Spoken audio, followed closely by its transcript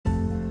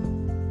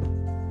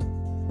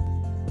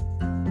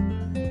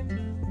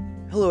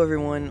Hello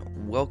everyone,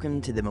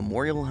 welcome to the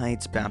Memorial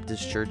Heights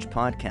Baptist Church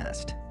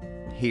podcast.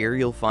 Here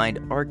you'll find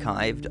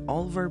archived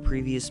all of our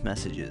previous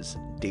messages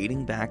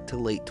dating back to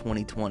late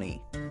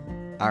 2020.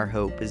 Our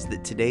hope is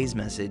that today's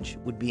message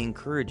would be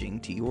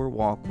encouraging to your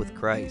walk with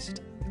Christ.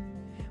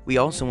 We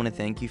also want to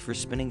thank you for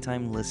spending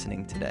time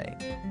listening today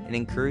and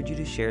encourage you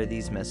to share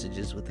these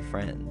messages with a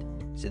friend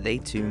so they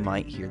too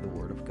might hear the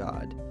Word of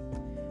God.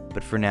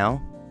 But for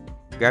now,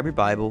 grab your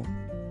Bible,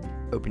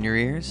 open your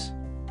ears,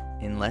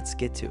 and let's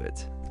get to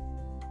it.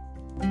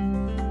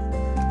 Amen.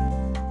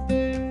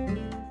 Thank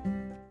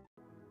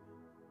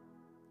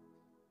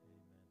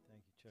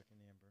you, Chuck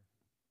and Amber.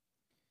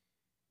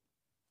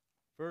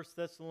 1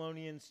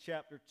 Thessalonians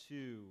chapter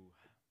 2.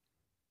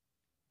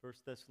 1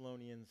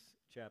 Thessalonians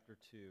chapter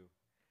 2.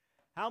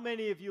 How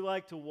many of you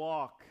like to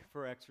walk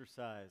for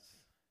exercise?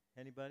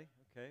 Anybody?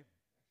 Okay.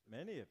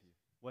 Many of you.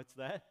 What's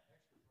that?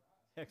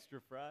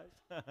 Extra fries.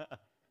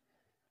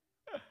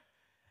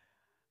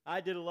 I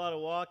did a lot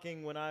of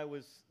walking when I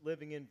was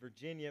living in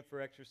Virginia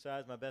for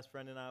exercise. My best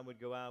friend and I would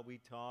go out,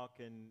 we'd talk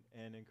and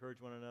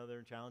encourage one another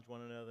and challenge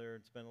one another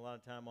and spend a lot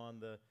of time on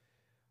the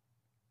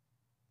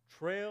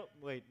trail.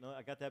 Wait, no,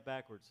 I got that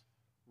backwards.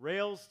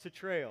 Rails to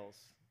Trails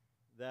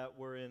that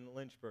were in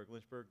Lynchburg,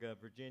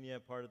 Virginia,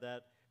 part of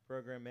that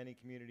program. Many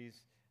communities,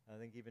 I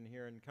think even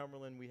here in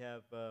Cumberland, we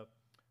have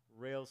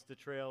Rails to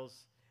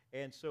Trails.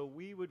 And so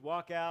we would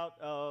walk out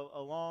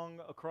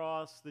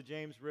across the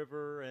James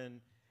River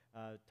and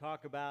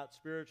talk about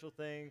spiritual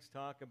things,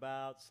 talk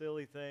about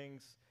silly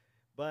things.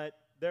 But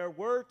there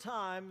were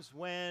times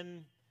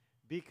when,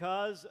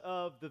 because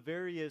of the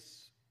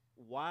various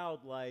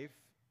wildlife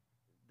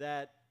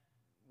that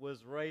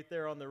was right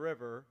there on the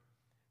river,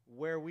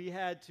 where we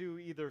had to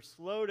either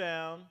slow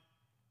down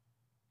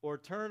or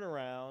turn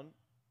around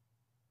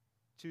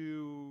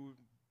to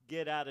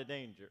get out of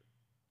danger.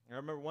 I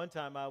remember one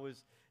time I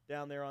was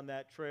down there on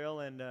that trail,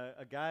 and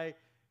a guy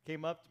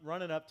came up,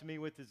 running up to me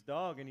with his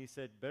dog, and he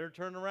said, "Better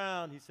turn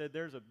around." He said,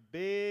 "There's a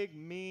big,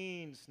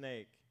 mean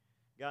snake.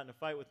 Got in a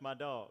fight with my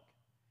dog."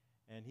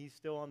 And he's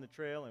still on the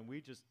trail, and we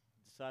just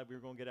decided we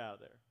were going to get out of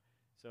there.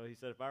 So he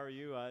said, "If I were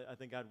you, I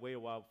think I'd wait a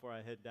while before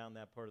I head down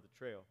that part of the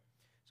trail."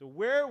 So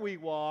where we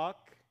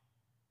walk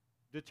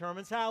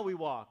determines how we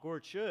walk, or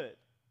it should.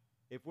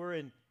 If we're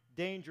in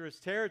dangerous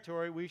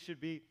territory, we should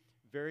be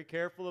very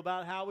careful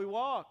about how we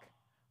walk.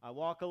 I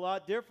walk a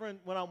lot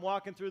different when I'm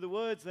walking through the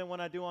woods than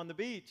when I do on the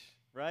beach.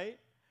 Right?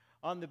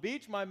 On the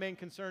beach, my main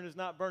concern is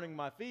not burning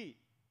my feet,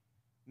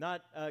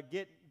 not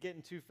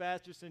getting too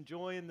fast, just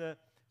enjoying the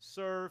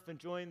surf,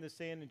 enjoying the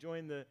sand,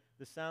 enjoying the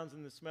sounds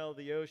and the smell of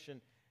the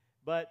ocean.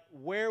 But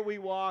where we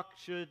walk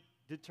should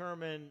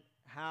determine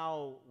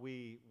how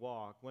we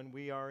walk. When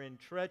we are in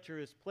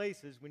treacherous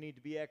places, we need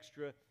to be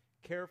extra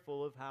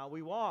careful of how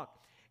we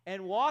walk.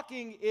 And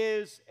walking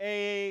is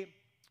a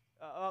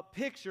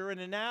picture, an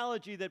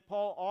analogy that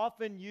Paul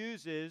often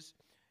uses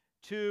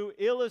to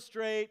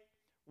illustrate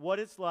what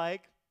it's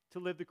like to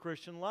live the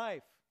Christian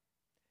life,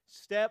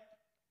 step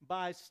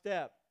by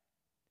step.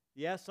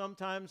 Yes,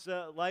 sometimes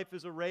life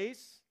is a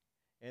race,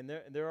 and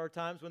there are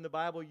times when the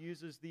Bible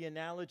uses the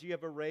analogy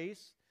of a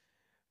race,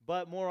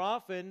 but more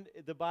often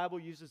the Bible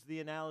uses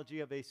the analogy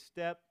of a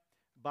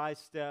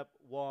step-by-step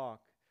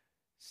walk.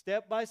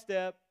 Step by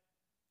step,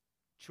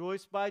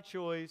 choice by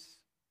choice,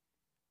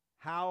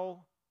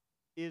 how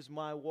is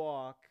my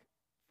walk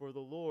for the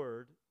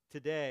Lord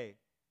today?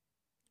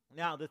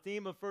 Now, the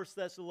theme of 1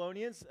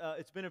 Thessalonians,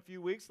 it's been a few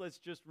weeks. Let's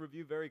just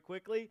review very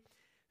quickly.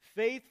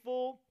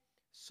 Faithful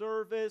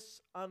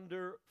service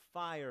under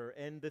fire.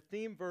 And the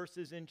theme verse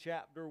is in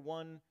chapter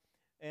 1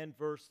 and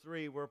verse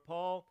 3, where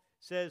Paul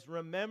says,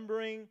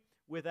 "Remembering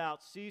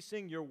without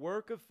ceasing your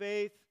work of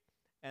faith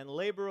and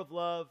labor of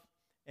love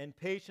and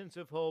patience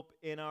of hope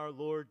in our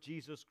Lord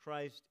Jesus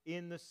Christ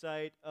in the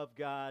sight of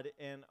God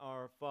and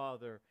our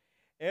Father."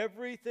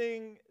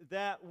 Everything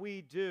that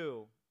we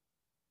do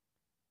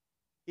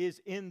is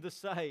in the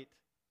sight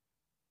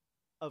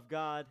of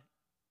God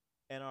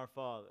and our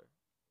Father.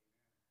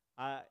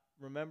 I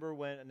remember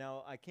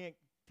now I can't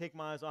take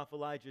my eyes off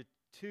Elijah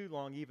too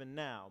long even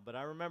now, but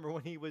I remember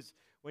when he was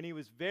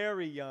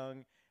very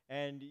young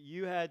and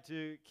you had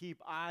to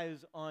keep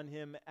eyes on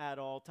him at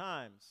all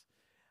times.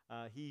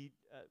 He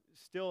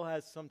still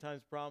has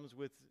sometimes problems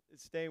with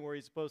staying where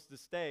he's supposed to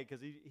stay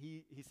because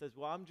he says,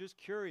 "Well, I'm just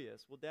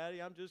curious." "Well,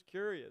 Daddy, I'm just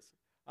curious.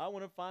 I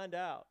want to find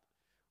out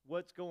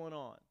what's going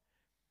on."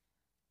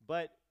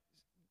 But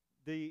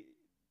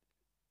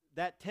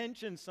that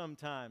tension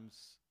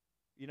sometimes,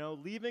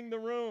 leaving the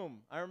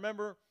room. I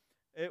remember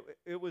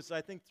it was, I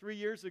think, 3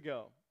 years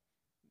ago.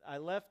 I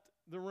left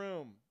the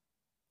room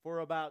for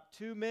about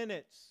 2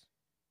 minutes,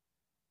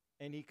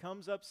 and he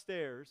comes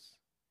upstairs,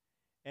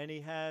 and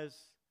he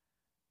has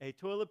a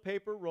toilet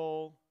paper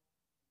roll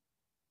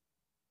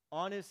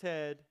on his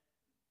head,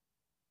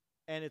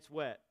 and it's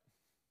wet.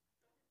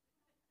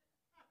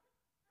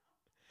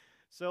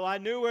 So I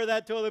knew where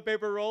that toilet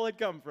paper roll had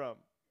come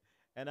from.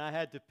 And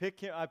I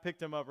picked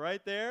him up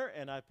right there,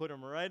 and I put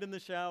him right in the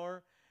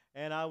shower,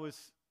 and I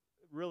was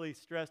really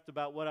stressed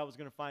about what I was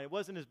going to find. It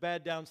wasn't as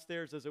bad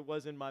downstairs as it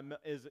was in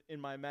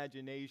my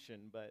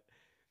imagination, but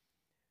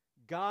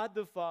God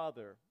the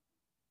Father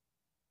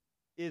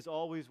is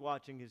always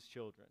watching his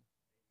children.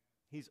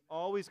 He's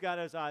always got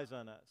his eyes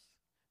on us.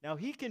 Now,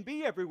 he can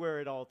be everywhere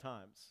at all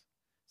times,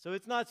 so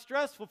it's not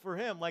stressful for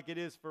him like it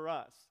is for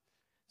us,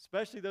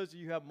 especially those of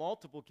you who have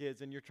multiple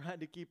kids and you're trying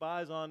to keep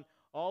eyes on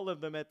all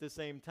of them at the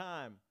same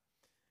time.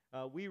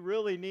 We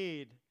really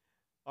need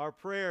our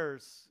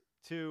prayers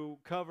to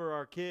cover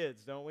our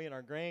kids, don't we, and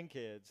our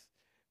grandkids,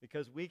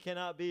 because we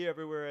cannot be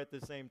everywhere at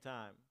the same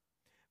time.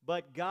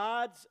 But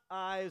God's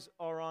eyes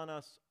are on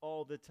us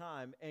all the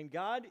time, and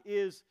God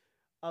is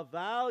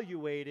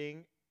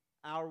evaluating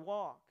our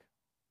walk.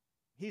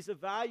 He's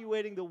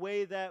evaluating the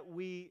way that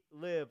we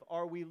live.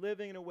 Are we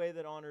living in a way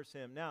that honors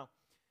him? Now,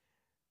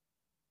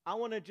 I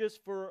want to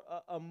just for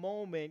a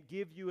moment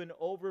give you an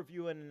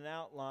overview and an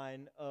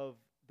outline of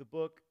the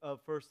book of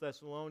 1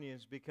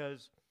 Thessalonians,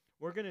 because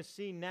we're going to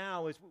see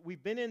now, as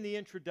we've been in the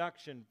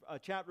introduction,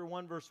 chapter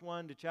 1, verse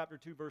 1 to chapter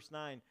 2, verse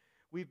 9.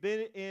 We've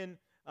been in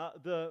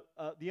the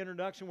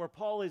introduction where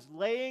Paul is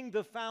laying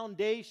the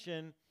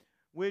foundation,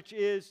 which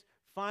is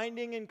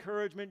finding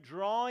encouragement,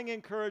 drawing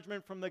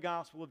encouragement from the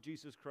gospel of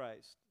Jesus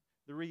Christ.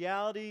 The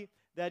reality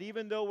that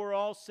even though we're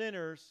all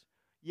sinners,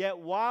 yet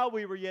while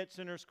we were yet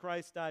sinners,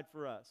 Christ died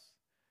for us.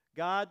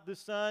 God the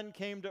Son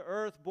came to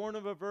earth, born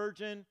of a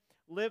virgin,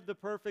 lived the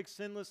perfect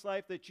sinless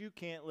life that you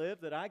can't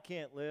live, that I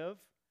can't live.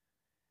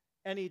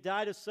 And he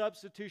died a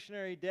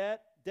substitutionary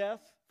death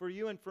for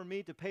you and for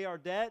me to pay our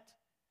debt.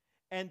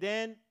 And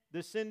then,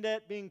 the sin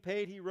debt being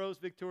paid, he rose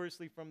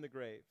victoriously from the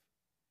grave.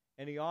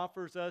 And he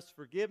offers us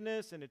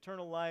forgiveness and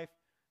eternal life.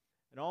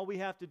 And all we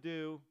have to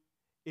do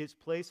is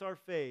place our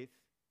faith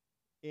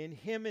in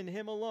him and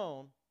him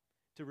alone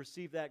to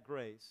receive that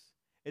grace.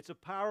 It's a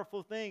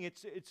powerful thing. It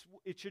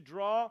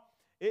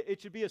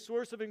should be a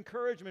source of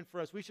encouragement for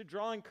us. We should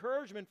draw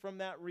encouragement from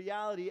that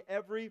reality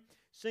every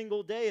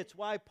single day. It's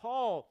why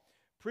Paul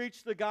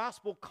preached the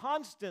gospel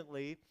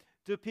constantly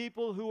to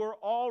people who are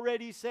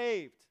already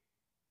saved.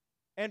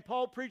 And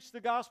Paul preached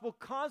the gospel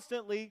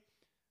constantly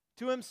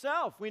to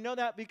himself. We know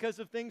that because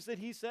of things that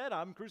he said.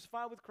 I'm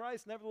crucified with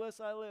Christ, nevertheless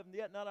I live, and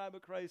yet not I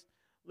but Christ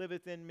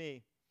liveth in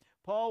me.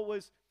 Paul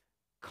was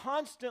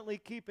constantly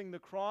keeping the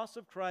cross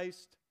of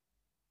Christ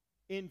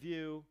in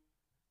view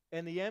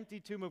and the empty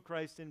tomb of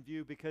Christ in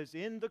view, because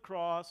in the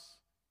cross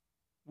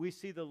we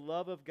see the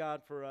love of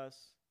God for us.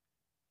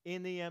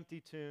 In the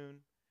empty tomb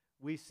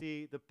we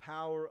see the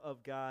power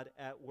of God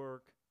at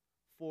work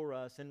for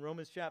us. And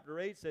Romans chapter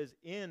 8 says,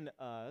 in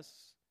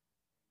us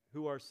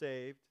who are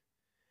saved.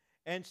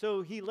 And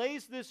so he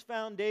lays this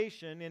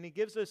foundation, and he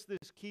gives us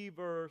this key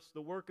verse,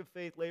 the work of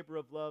faith, labor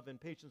of love,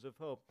 and patience of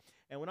hope.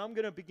 And what I'm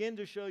going to begin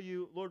to show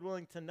you, Lord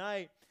willing,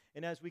 tonight,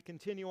 and as we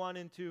continue on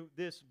into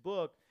this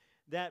book,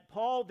 that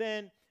Paul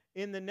then,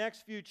 in the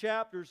next few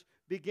chapters,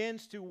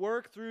 begins to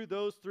work through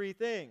those three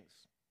things.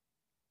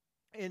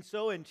 And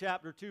so in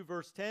chapter 2,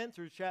 verse 10,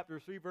 through chapter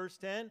 3, verse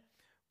 10,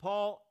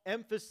 Paul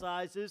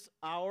emphasizes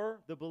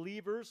the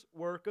believer's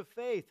work of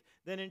faith.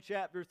 Then in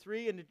chapter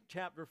 3 and in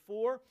chapter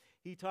 4,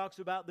 he talks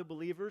about the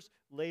believer's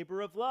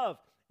labor of love.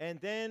 And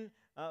then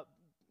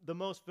the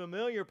most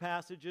familiar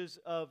passages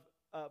of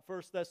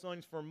 1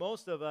 Thessalonians for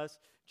most of us,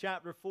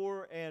 chapter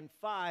 4 and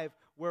 5,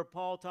 where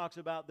Paul talks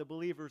about the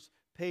believer's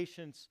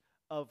patience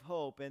of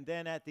hope. And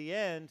then at the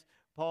end,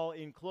 Paul,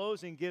 in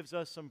closing, gives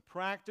us some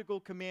practical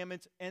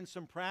commandments and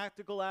some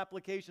practical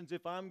applications.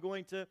 If I'm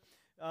going to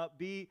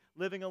be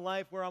living a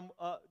life where I'm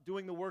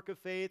doing the work of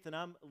faith and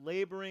I'm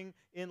laboring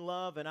in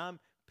love and I'm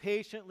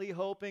patiently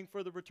hoping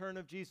for the return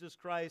of Jesus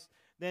Christ,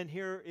 then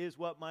here is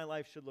what my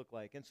life should look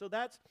like. And so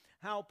that's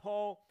how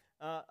Paul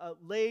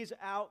lays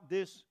out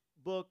this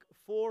book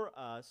for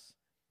us.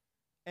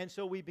 And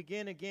so we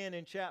begin again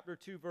in chapter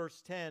 2,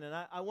 verse 10. And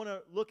I want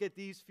to look at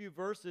these few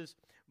verses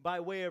by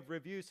way of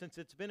review since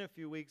it's been a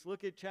few weeks.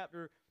 Look at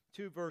chapter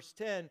 2, verse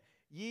 10.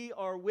 Ye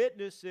are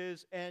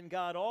witnesses, and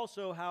God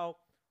also, how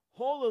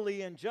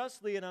holily and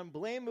justly and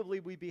unblameably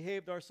we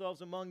behaved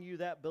ourselves among you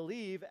that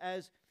believe,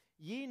 as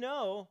ye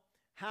know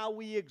how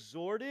we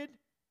exhorted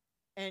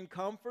and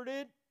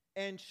comforted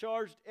and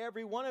charged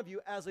every one of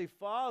you as a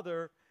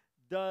father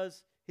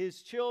does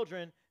his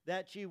children,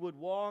 that ye would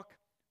walk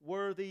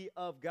worthy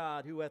of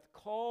God, who hath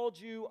called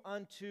you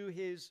unto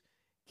his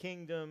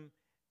kingdom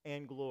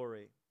and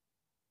glory.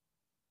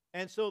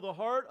 And so the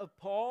heart of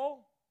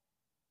Paul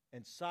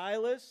and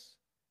Silas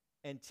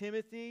and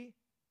Timothy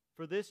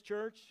for this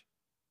church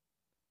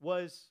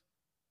was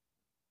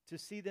to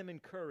see them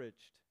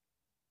encouraged,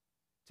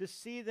 to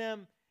see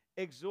them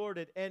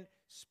exhorted, and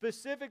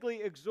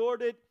specifically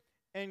exhorted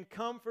and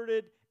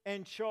comforted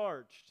and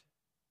charged.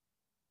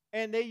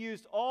 And they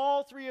used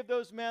all three of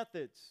those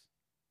methods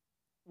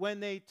when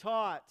they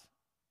taught,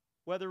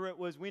 whether it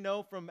was, we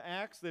know from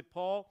Acts that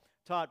Paul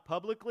taught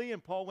publicly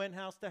and Paul went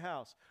house to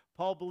house.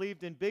 Paul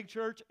believed in big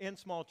church and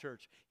small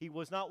church. He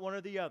was not one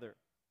or the other.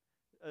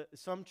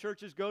 Some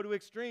churches go to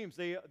extremes.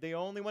 They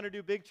only want to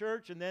do big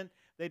church, and then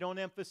they don't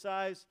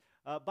emphasize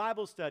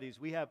Bible studies.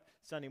 We have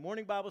Sunday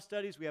morning Bible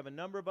studies. We have a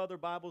number of other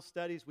Bible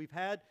studies. We've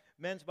had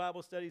men's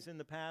Bible studies in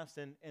the past,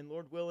 and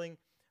Lord willing,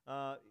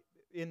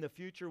 in the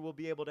future we'll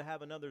be able to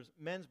have another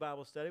men's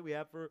Bible study. We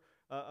have for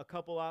a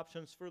couple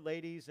options for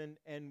ladies,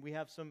 and we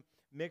have some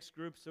mixed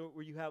groups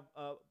where you have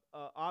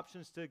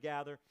options to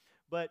gather.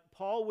 But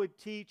Paul would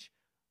teach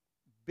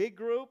big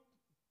group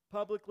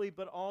publicly,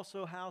 but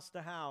also house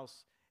to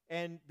house.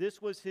 And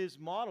this was his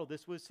model.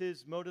 This was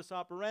his modus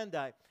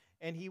operandi.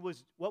 And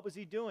what was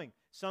he doing?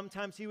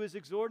 Sometimes he was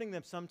exhorting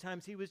them.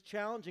 Sometimes he was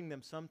challenging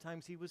them.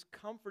 Sometimes he was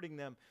comforting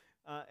them.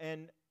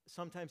 And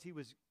sometimes he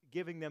was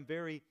giving them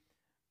very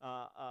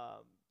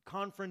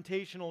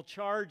confrontational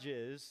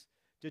charges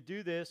to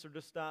do this or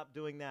to stop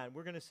doing that. And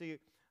we're going to see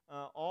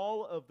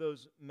all of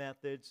those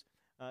methods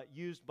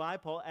used by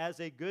Paul.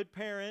 As a good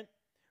parent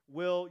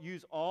will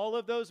use all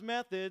of those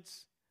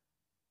methods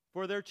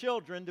for their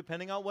children,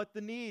 depending on what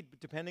the need,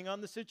 depending on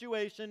the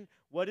situation.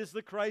 What is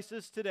the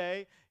crisis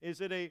today?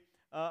 Is it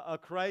a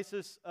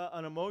crisis,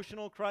 an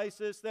emotional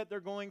crisis that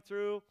they're going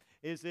through?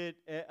 Is it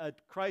a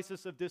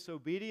crisis of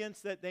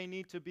disobedience that they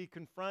need to be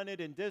confronted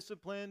and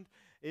disciplined?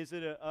 Is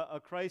it a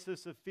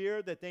crisis of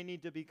fear that they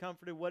need to be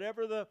comforted?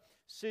 Whatever the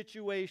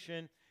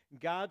situation,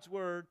 God's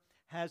Word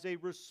has a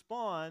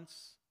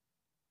response,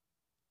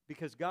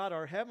 because God,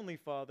 our Heavenly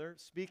Father,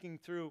 speaking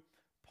through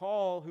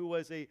Paul, who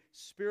was a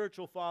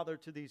spiritual father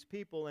to these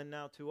people and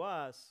now to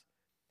us,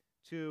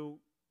 to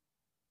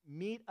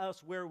meet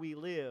us where we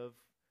live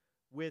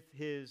with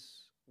His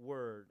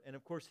Word. And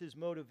of course, His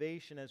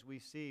motivation, as we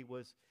see,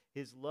 was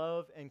His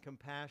love and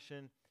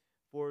compassion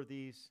for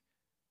these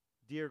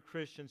dear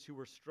Christians who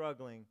were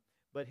struggling.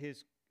 But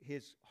His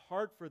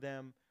heart for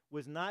them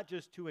was not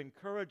just to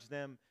encourage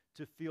them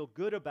to feel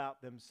good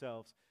about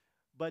themselves,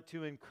 but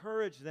to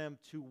encourage them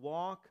to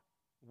walk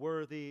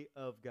worthy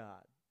of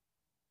God.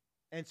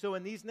 And so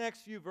in these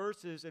next few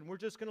verses, and we're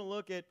just going to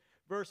look at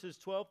verses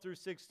 12 through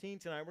 16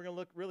 tonight, we're going to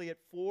look really at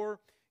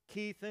four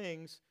key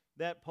things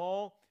that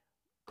Paul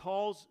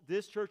calls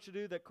this church to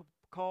do, that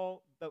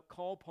Paul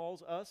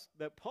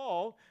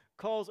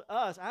calls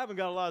us. I haven't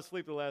got a lot of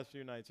sleep the last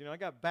few nights. You know, I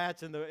got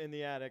bats in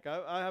the attic.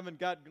 I haven't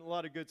gotten a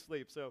lot of good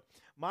sleep. So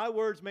my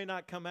words may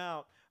not come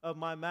out of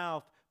my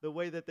mouth the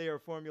way that they are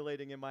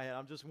formulating in my head.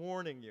 I'm just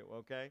warning you,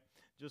 okay?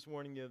 Just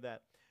warning you of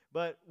that.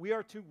 But we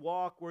are to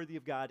walk worthy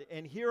of God.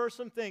 And here are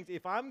some things.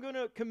 If I'm going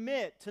to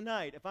commit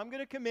tonight, if I'm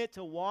going to commit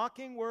to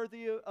walking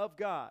worthy of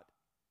God,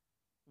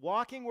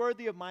 walking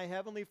worthy of my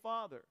Heavenly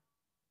Father,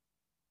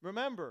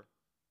 remember,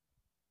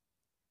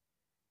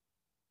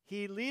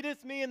 He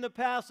leadeth me in the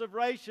paths of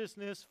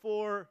righteousness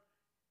for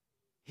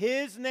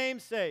His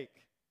name's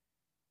sake.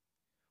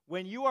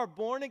 When you are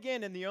born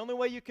again, and the only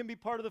way you can be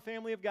part of the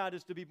family of God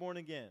is to be born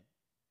again.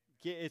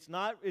 It's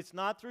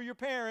not through your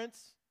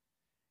parents.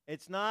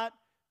 It's not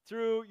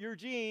through your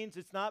genes.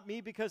 It's not me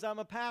because I'm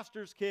a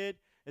pastor's kid.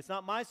 It's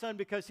not my son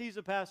because he's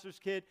a pastor's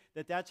kid.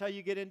 That's how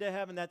you get into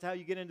heaven. That's how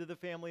you get into the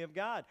family of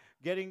God.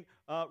 Getting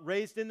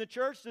raised in the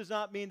church does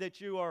not mean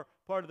that you are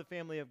part of the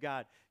family of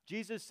God.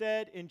 Jesus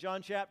said in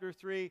John chapter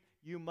 3,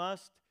 you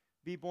must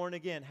be born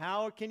again.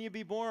 How can you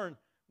be born?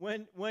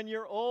 When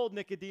you're old,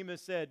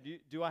 Nicodemus said,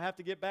 do I have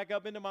to get back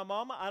up into my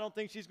mama? I don't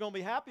think she's going to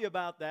be happy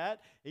about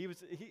that.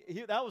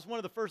 That was one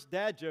of the first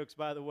dad jokes,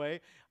 by the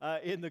way,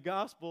 in the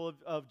Gospel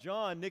of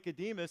John,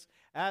 Nicodemus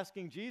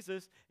asking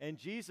Jesus, and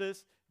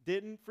Jesus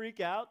didn't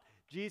freak out.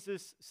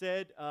 Jesus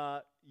said,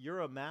 you're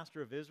a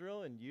master of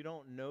Israel and you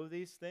don't know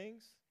these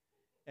things?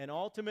 And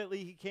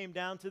ultimately he came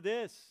down to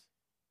this.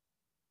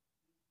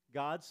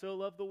 God so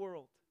loved the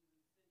world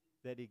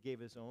that He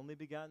gave His only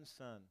begotten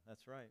Son.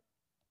 That's right.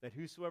 That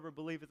whosoever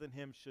believeth in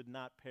Him should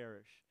not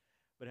perish,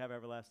 but have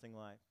everlasting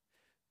life.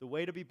 The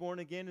way to be born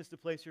again is to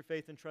place your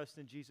faith and trust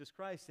in Jesus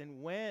Christ.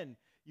 And when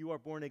you are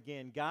born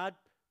again, God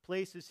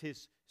places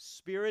His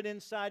Spirit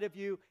inside of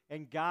you,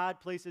 and God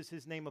places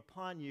His name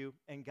upon you,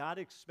 and God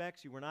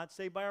expects you. We're not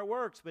saved by our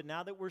works, but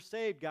now that we're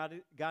saved,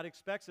 God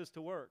expects us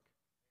to work.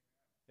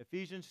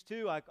 Ephesians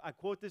 2, I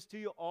quote this to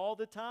you all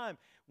the time.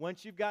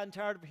 Once you've gotten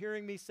tired of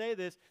hearing me say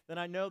this, then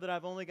I know that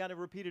I've only got to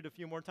repeat it a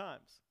few more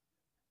times.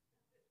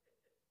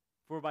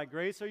 For by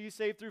grace are you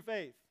saved through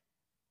faith,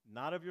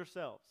 not of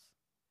yourselves.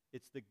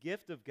 It's the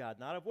gift of God,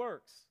 not of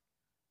works,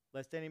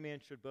 lest any man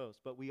should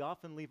boast. But we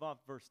often leave off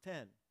verse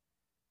 10.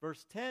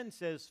 Verse 10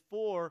 says,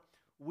 for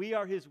we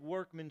are His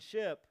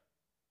workmanship.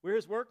 We're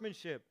His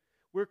workmanship.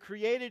 We're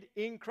created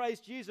in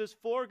Christ Jesus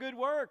for good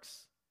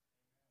works,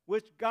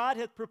 which God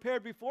hath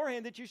prepared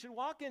beforehand that you should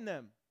walk in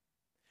them.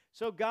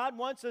 So God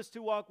wants us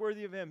to walk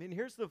worthy of Him. And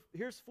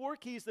here's four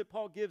keys that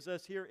Paul gives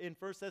us here in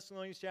 1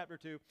 Thessalonians chapter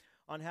 2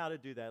 on how to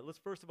do that. Let's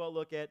first of all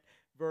look at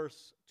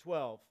verse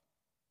 12.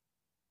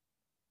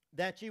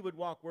 That ye would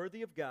walk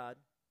worthy of God,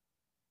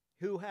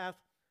 who hath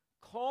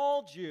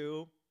called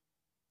you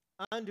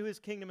unto His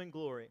kingdom and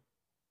glory.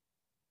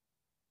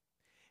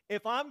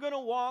 If I'm going to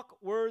walk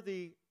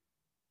worthy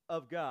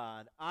of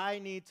God, I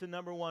need to,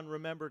 number one,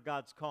 remember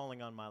God's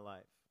calling on my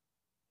life.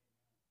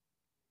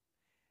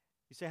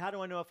 You say, how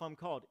do I know if I'm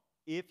called?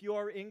 If you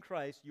are in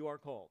Christ, you are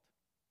called.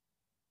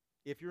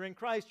 If you're in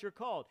Christ, you're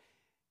called.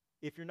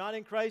 If you're not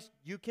in Christ,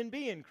 you can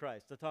be in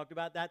Christ. I talked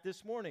about that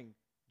this morning.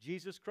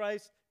 Jesus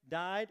Christ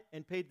died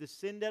and paid the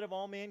sin debt of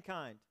all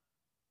mankind.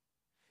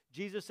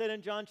 Jesus said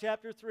in John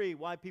chapter 3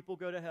 why people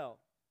go to hell.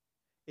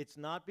 It's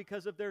not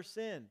because of their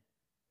sin.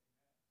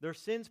 Their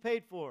sin's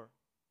paid for.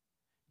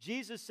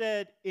 Jesus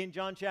said in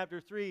John chapter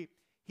 3,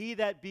 he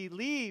that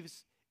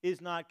believes is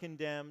not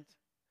condemned,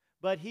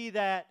 but he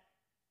that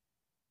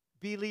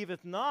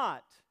believeth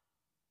not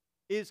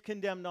is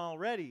condemned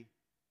already,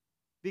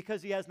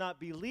 because he has not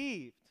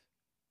believed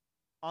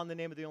on the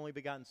name of the only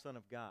begotten Son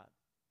of God.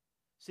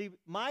 See,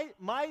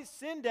 my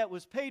sin debt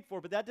was paid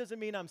for, but that doesn't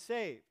mean I'm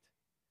saved.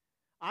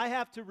 I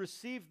have to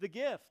receive the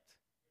gift.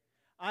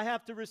 I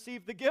have to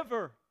receive the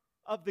giver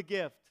of the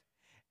gift.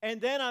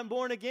 And then I'm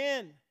born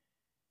again.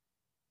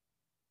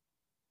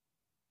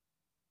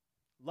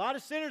 A lot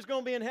of sinners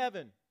going to be in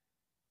heaven.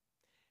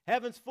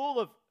 Heaven's full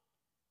of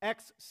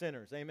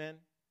ex-sinners, amen?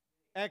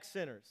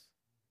 Ex-sinners.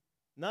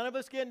 None of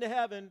us get into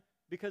heaven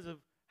because of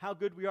how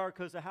good we are,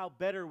 because of how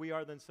better we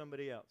are than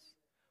somebody else.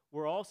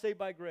 We're all saved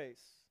by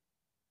grace.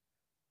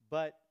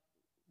 But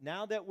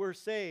now that we're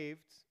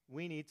saved,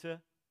 we need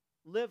to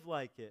live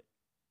like it.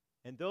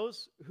 And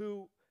those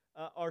who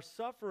are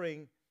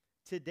suffering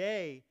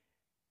today,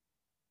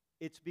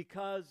 it's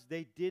because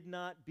they did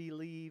not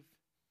believe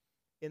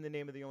in the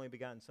name of the only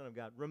begotten Son of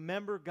God.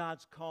 Remember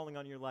God's calling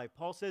on your life.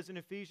 Paul says in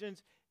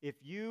Ephesians, if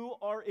you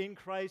are in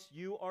Christ,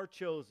 you are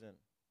chosen.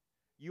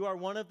 You are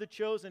one of the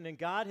chosen, and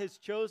God has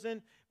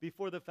chosen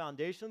before the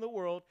foundation of the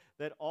world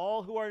that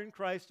all who are in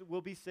Christ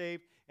will be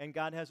saved, and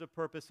God has a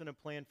purpose and a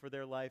plan for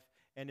their life.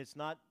 And it's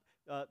not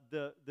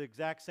the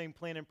exact same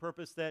plan and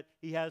purpose that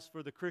he has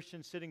for the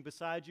Christian sitting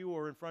beside you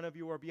or in front of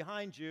you or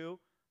behind you,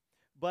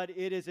 but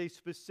it is a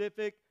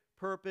specific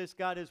purpose.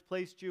 God has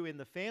placed you in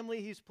the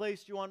family. He's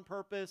placed you on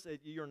purpose.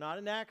 You're not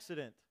an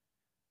accident.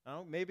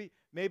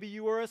 Maybe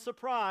you were a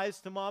surprise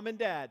to mom and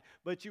dad,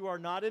 but you are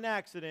not an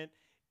accident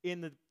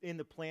in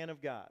the plan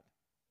of God.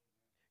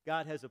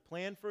 God has a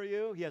plan for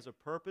you. He has a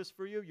purpose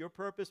for you. Your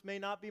purpose may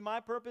not be my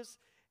purpose,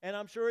 and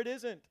I'm sure it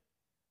isn't,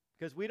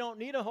 because we don't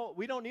need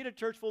a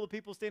church full of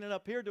people standing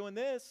up here doing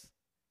this.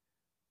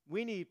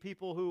 We need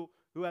people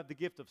who have the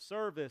gift of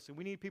service, and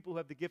we need people who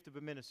have the gift of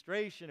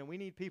administration, and we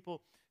need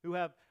people who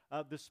have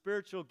the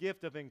spiritual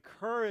gift of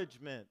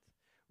encouragement.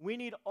 We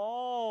need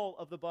all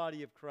of the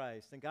body of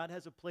Christ, and God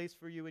has a place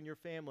for you in your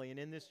family and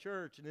in this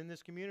church and in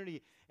this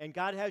community, and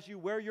God has you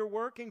where you're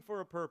working for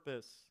a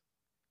purpose.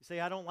 You say,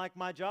 I don't like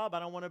my job, I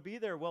don't want to be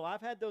there. Well,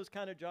 I've had those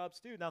kind of jobs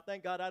too. Now,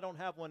 thank God I don't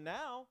have one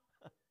now.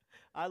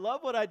 I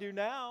love what I do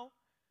now.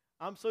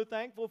 I'm so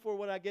thankful for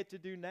what I get to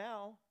do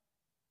now.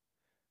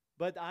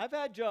 But I've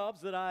had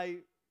jobs that I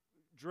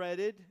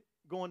dreaded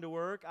going to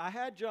work. I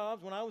had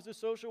jobs when I was a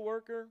social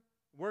worker,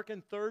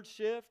 working third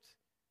shift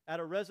at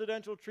a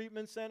residential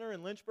treatment center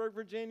in Lynchburg,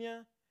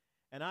 Virginia,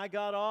 and I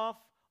got off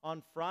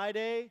on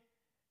Friday,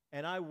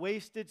 and I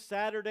wasted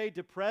Saturday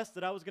depressed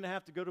that I was going to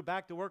have to go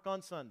back to work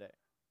on Sunday.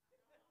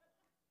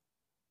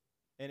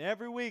 And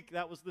every week,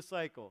 that was the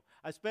cycle.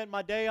 I spent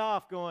my day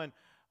off going,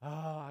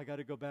 I got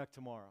to go back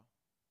tomorrow.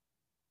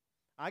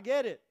 I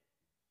get it.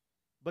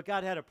 But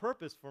God had a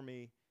purpose for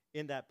me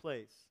in that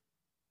place.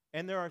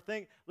 And there are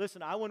things,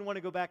 listen, I wouldn't want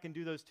to go back and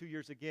do those 2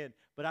 years again,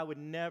 but I would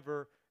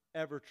never,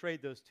 ever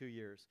trade those 2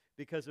 years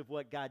because of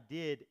what God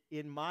did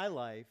in my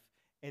life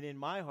and in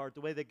my heart,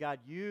 the way that God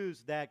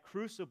used that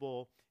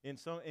crucible in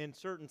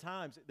certain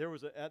times.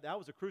 That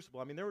was a crucible.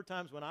 I mean, there were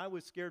times when I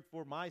was scared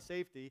for my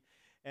safety,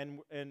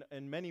 and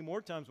many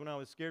more times when I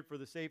was scared for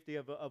the safety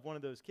of one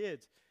of those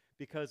kids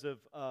because of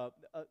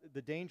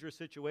the dangerous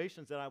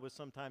situations that I was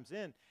sometimes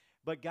in.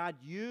 But God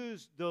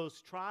used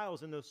those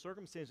trials and those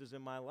circumstances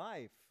in my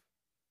life.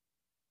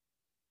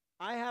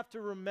 I have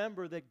to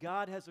remember that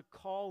God has a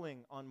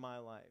calling on my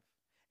life.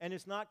 And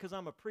it's not because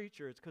I'm a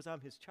preacher, it's because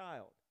I'm his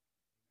child.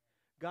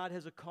 God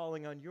has a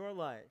calling on your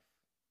life.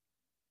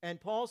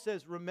 And Paul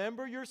says,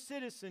 remember your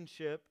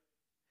citizenship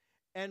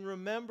and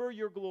remember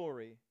your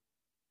glory.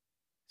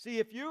 See,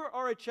 if you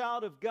are a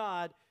child of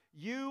God,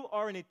 you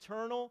are an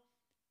eternal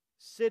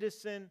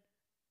citizen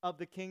of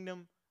the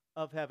kingdom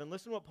of heaven.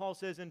 Listen to what Paul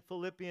says in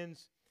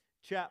Philippians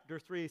chapter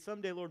 3.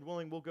 Someday, Lord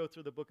willing, we'll go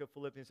through the book of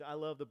Philippians. I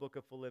love the book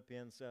of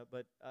Philippians,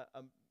 but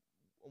I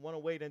want to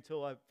wait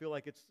until I feel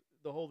like it's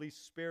the Holy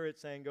Spirit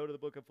saying, go to the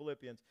book of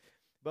Philippians.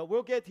 But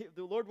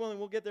the Lord willing,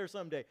 we'll get there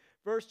someday.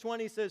 Verse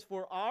 20 says,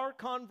 for our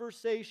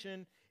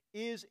conversation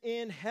is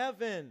in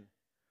heaven,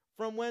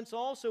 from whence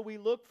also we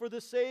look for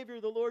the Savior,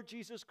 the Lord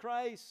Jesus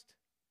Christ.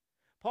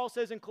 Paul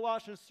says in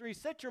Colossians 3,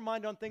 set your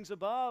mind on things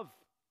above,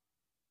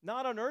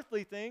 not on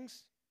earthly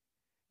things.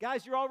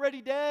 Guys, you're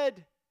already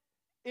dead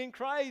in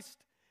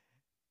Christ,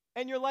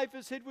 and your life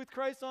is hid with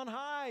Christ on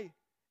high.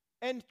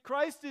 And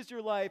Christ is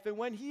your life, and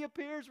when he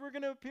appears, we're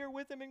going to appear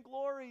with him in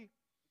glory.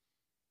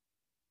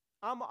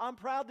 I'm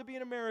proud to be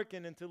an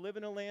American and to live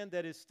in a land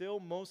that is still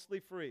mostly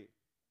free.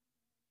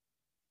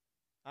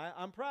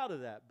 I'm proud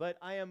of that, but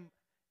I am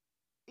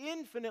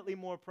infinitely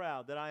more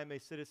proud that I am a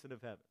citizen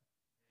of heaven.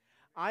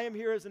 I am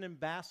here as an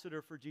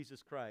ambassador for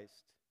Jesus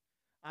Christ.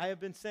 I have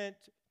been sent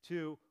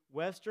to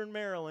Western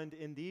Maryland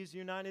in these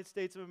United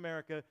States of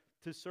America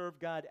to serve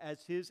God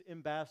as his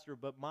ambassador,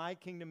 but my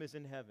kingdom is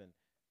in heaven.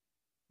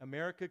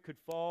 America could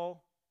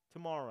fall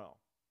tomorrow.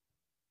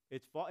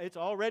 It's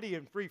already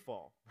in free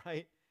fall,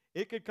 right?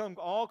 It could come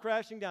all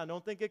crashing down.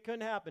 Don't think it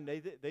couldn't happen.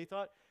 They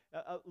thought,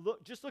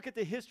 just look at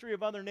the history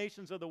of other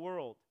nations of the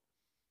world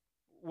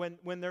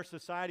when their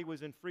society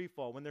was in free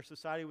fall, when their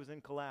society was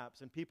in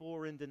collapse, and people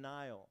were in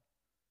denial.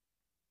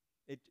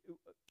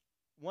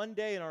 One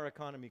day in our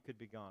economy could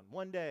be gone.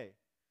 One day.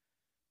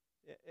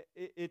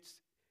 It's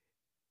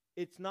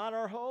not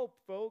our hope,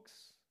 folks.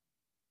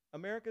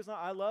 America's not.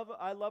 I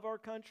love our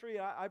country.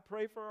 I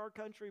pray for our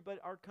country, but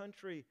our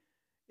country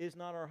is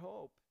not our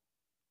hope.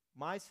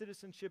 My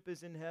citizenship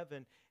is in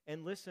heaven.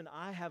 And listen,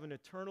 I have an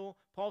eternal,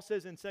 Paul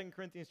says in 2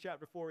 Corinthians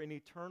chapter 4, an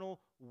eternal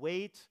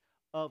weight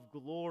of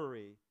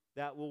glory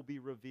that will be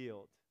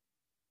revealed.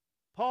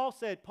 Paul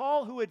said,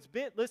 Paul who has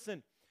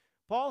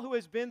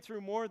been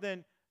through more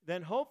than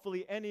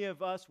hopefully any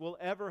of us will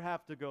ever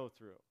have to go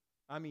through.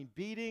 I mean,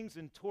 beatings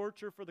and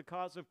torture for the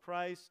cause of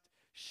Christ,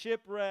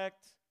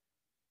 shipwrecked.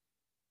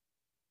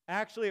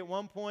 Actually, at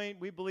one point,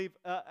 we believe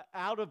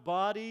out of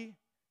body,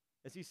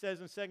 as he says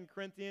in 2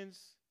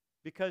 Corinthians,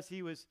 because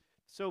he was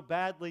so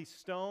badly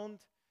stoned.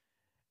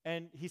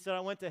 And he said, I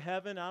went to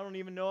heaven. I don't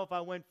even know if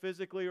I went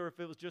physically or if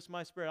it was just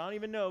my spirit. I don't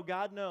even know.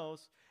 God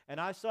knows. And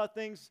I saw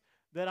things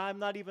that I'm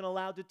not even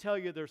allowed to tell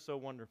you. They're so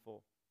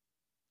wonderful.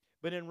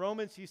 But in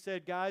Romans, he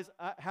said, guys,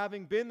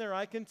 having been there,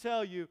 I can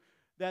tell you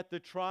that the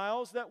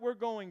trials that we're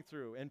going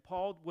through, and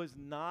Paul was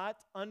not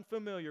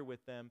unfamiliar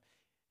with them,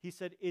 he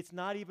said, it's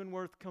not even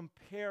worth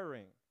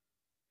comparing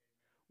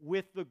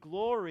with the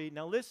glory.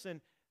 Now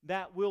listen,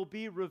 that will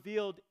be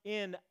revealed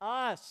in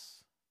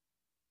us.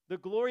 The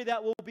glory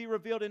that will be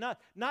revealed in us.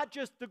 Not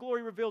just the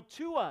glory revealed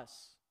to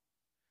us.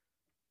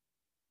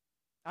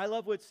 I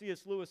love what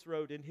C.S. Lewis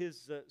wrote in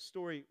his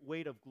story,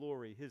 Weight of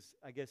Glory.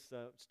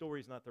 Story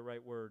is not the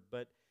right word,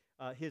 but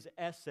his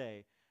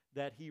essay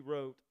that he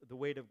wrote, The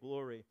Weight of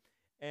Glory.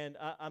 And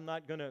I'm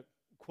not going to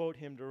quote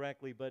him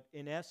directly, but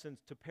in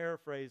essence, to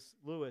paraphrase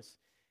Lewis,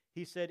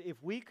 he said, if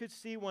we could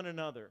see one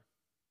another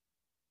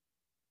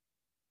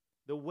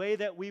the way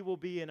that we will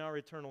be in our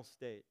eternal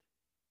state,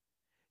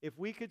 if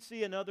we could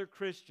see another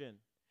Christian,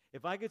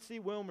 if I could see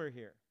Wilmer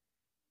here,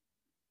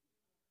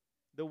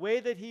 the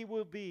way that he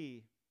will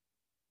be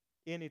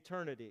in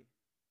eternity,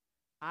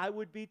 I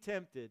would be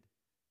tempted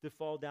to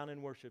fall down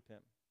and worship him.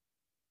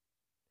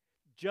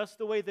 Just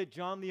the way that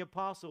John the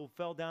Apostle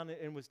fell down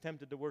and was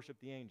tempted to worship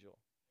the angel.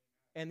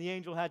 And the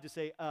angel had to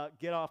say,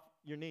 get off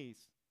your knees,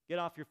 get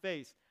off your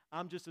face.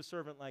 I'm just a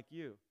servant like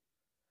you.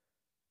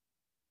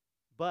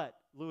 But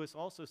Lewis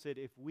also said,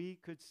 if we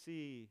could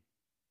see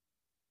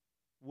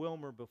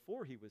Wilmer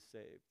before he was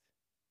saved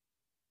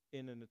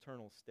in an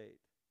eternal state,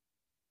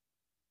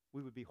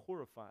 we would be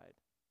horrified.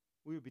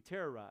 We would be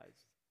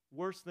terrorized.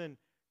 Worse than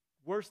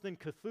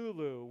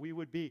Cthulhu, we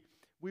would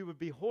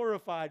be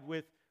horrified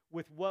with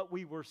what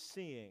we were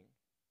seeing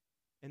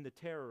and the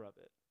terror of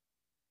it.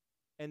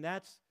 And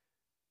that's,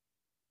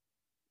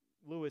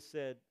 Lewis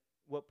said,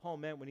 what Paul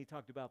meant when he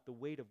talked about the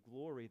weight of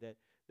glory,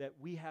 that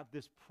we have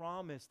this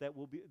promise that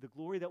will be the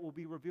glory that will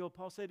be revealed.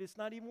 Paul said it's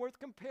not even worth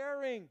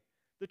comparing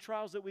the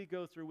trials that we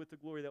go through with the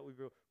glory that we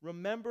reveal.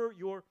 Remember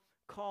your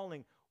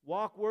calling.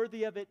 Walk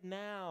worthy of it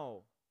now.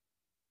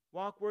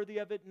 Walk worthy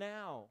of it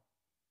now.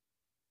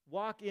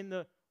 Walk in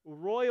the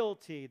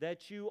royalty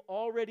that you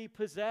already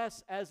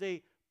possess as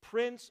a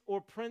prince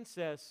or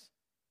princess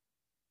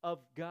of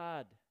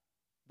God,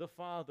 the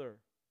Father.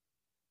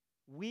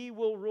 We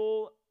will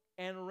rule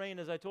and reign,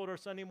 as I told our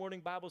Sunday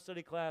morning Bible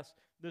study class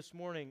this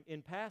morning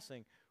in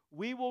passing.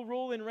 We will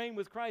rule and reign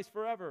with Christ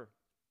forever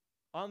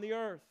on the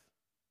earth.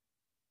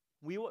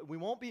 We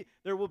won't be,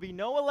 there will be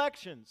no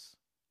elections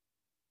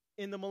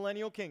in the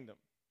millennial kingdom.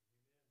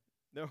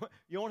 You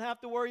don't have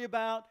to worry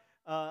about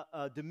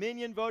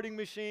Dominion voting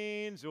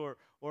machines or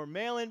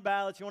mail-in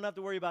ballots. You don't have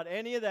to worry about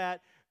any of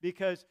that,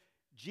 because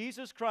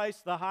Jesus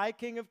Christ, the High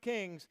King of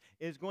Kings,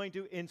 is going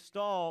to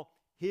install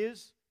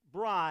his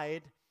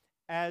bride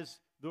as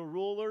the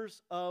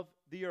rulers of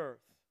the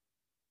earth.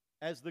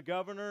 As the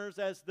governors,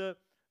 as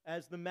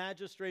the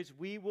magistrates,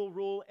 we will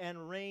rule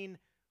and reign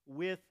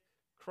with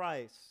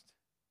Christ.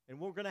 And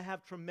we're going to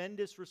have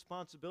tremendous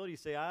responsibility.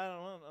 Say, I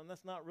don't know,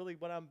 that's not really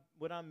what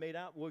I'm made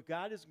out. Well,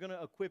 God is going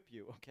to equip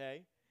you,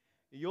 okay?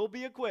 You'll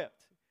be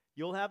equipped.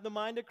 You'll have the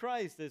mind of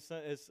Christ. As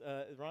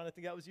Ron, I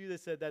think that was you that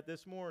said that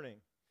this morning.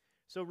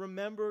 So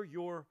remember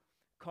your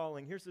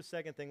calling. Here's the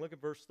second thing. Look at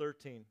verse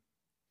 13.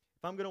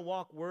 If I'm going to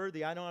walk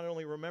worthy, I not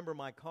only remember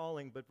my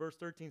calling, but verse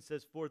 13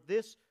 says, for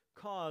this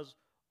cause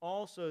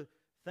also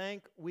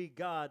thank we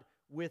God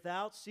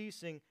without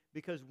ceasing,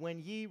 because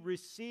when ye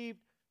received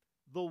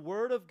the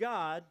word of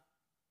God,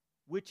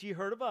 which ye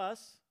heard of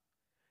us,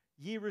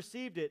 ye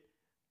received it,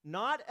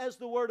 not as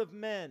the word of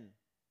men,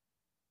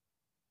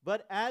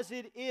 but as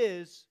it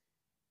is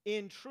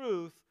in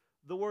truth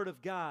the word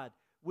of God,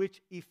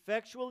 which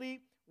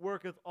effectually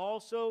worketh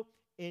also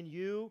in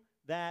you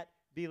that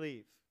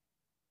believe.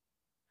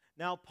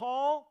 Now,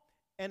 Paul,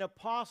 an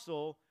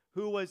apostle,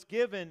 who was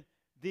given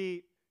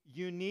the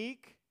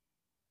unique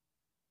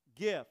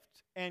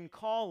gift and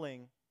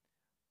calling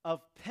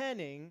of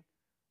penning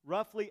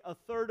roughly a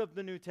third of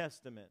the New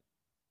Testament.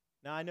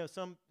 Now, I know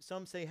some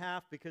say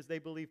half because they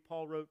believe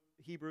Paul wrote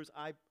Hebrews.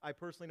 I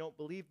personally don't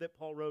believe that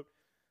Paul wrote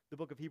the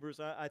book of Hebrews.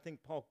 I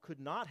think Paul could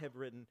not have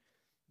written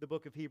the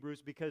book of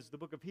Hebrews because the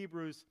book of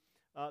Hebrews,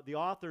 the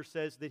author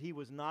says that he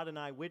was not an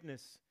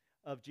eyewitness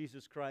of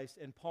Jesus Christ,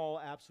 and Paul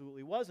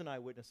absolutely was an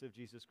eyewitness of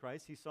Jesus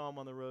Christ. He saw him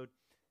on the road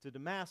to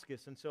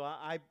Damascus, and so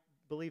I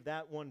believe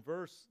that one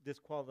verse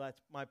disqualifies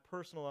my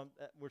personal,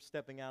 we're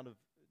stepping out of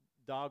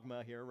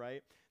dogma here,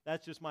 right?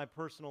 That's just my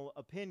personal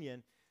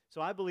opinion.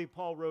 So I believe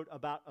Paul wrote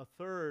about a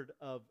third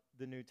of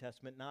the New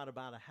Testament, not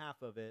about a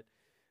half of it.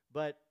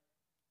 But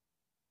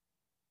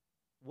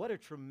what a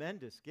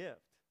tremendous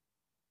gift.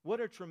 What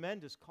a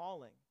tremendous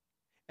calling.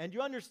 And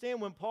you understand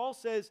when Paul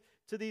says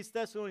to these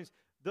Thessalonians,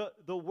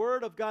 the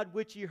word of God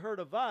which ye heard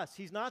of us,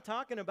 he's not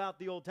talking about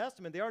the Old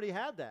Testament. They already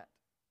had that.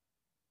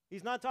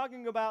 He's not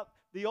talking about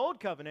the Old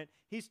Covenant.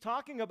 He's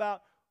talking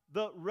about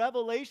the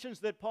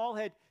revelations that Paul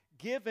had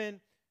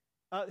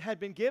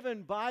been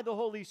given by the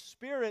Holy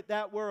Spirit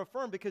that were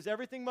affirmed, because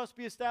everything must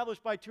be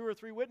established by 2 or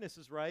 3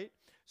 witnesses, right?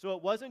 So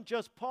it wasn't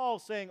just Paul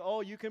saying,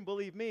 oh, you can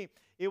believe me.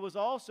 It was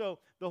also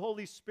the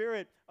Holy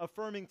Spirit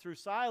affirming through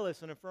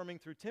Silas and affirming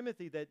through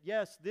Timothy that,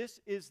 yes, this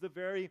is the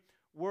very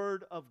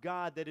word of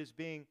God that is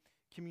being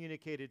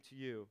communicated to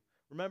you.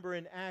 Remember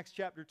in Acts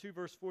chapter 2,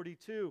 verse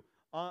 42,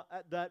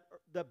 that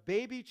the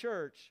baby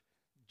church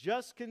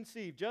just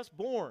conceived, just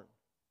born,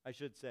 I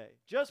should say,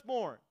 just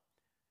born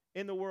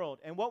in the world.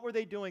 And what were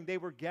they doing? They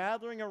were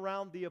gathering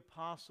around the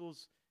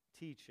apostles'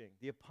 teaching,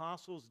 the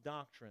apostles'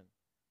 doctrine.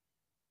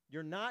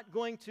 You're not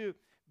going to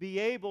be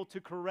able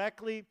to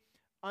correctly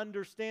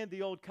understand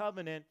the Old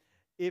Covenant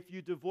if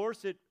you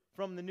divorce it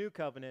from the New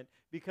Covenant,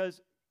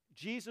 because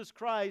Jesus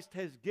Christ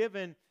has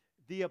given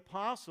the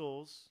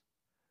apostles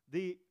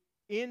the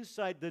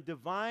insight, the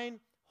divine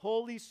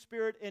Holy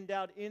Spirit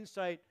endowed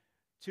insight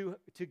to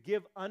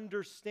give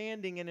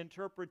understanding and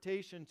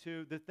interpretation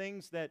to the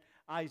things that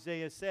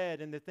Isaiah said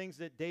and the things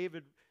that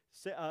David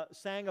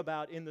sang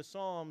about in the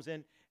Psalms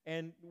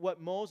and what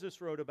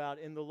Moses wrote about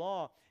in the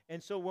law.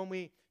 And so when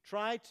we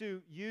try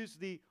to use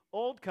the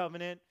Old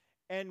Covenant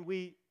and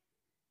we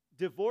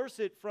divorce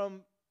it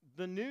from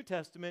the New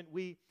Testament,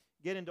 we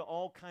get into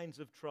all kinds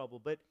of trouble.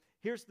 But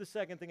here's the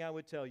second thing I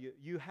would tell you.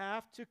 You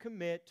have to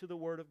commit to the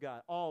Word of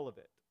God, all of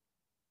it.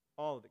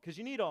 All of it, because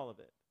you need all of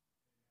it.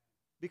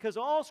 Because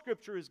all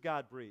Scripture is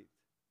God-breathed.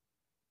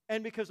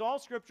 And because all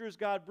Scripture is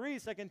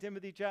God-breathed, 2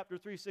 Timothy chapter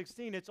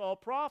 3:16, it's all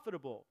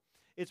profitable.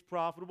 It's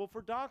profitable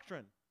for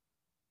doctrine.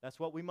 That's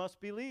what we must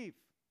believe.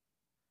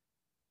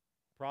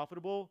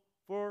 Profitable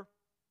for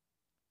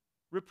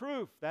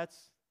reproof.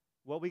 That's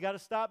what we got to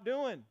stop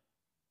doing.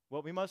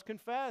 What we must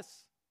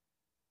confess.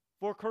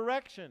 For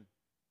correction.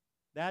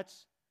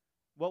 That's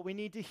what we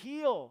need to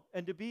heal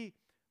and to be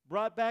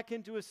brought back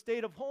into a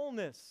state of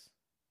wholeness,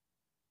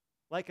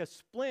 like a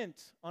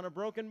splint on a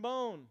broken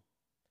bone,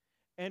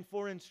 and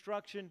for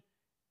instruction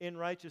in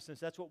righteousness.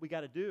 That's what we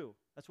got to do.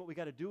 That's what we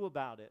got to do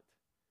about it.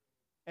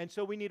 And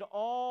so we need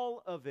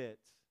all of it.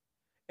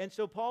 And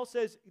so Paul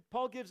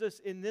gives us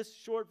in this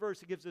short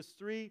verse, he gives us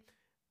 3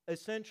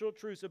 essential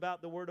truths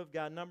about the Word of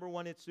God. Number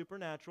 1, it's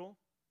supernatural.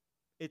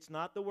 It's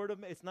not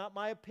it's not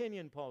my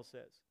opinion, Paul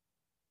says.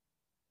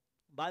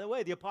 By the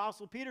way, the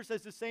Apostle Peter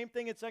says the same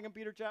thing in 2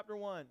 Peter chapter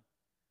 1.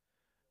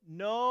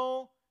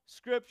 No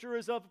Scripture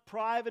is of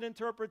private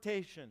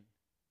interpretation.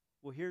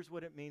 Well, here's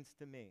what it means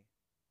to me.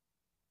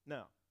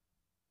 No.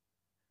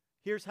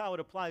 Here's how it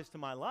applies to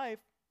my life.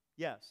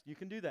 Yes, you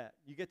can do that.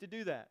 You get to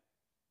do that.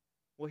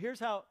 Well, here's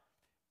how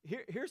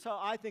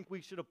I think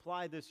we should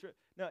apply this.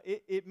 No,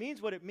 it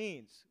means what it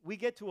means. We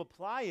get to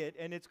apply it,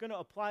 and it's going to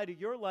apply to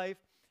your life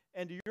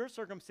and to your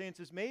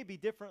circumstances maybe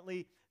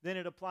differently than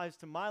it applies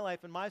to my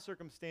life and my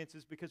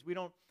circumstances, because we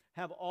don't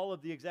have all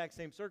of the exact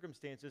same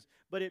circumstances,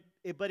 but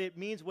it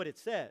means what it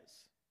says.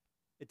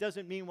 It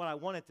doesn't mean what I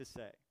want it to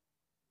say.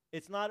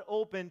 It's not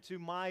open to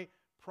my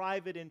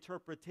private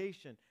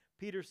interpretation.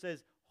 Peter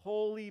says,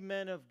 holy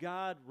men of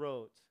God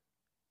wrote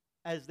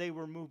as they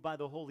were moved by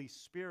the Holy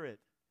Spirit.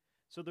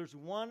 So there's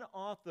one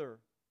author,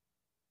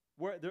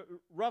 where there are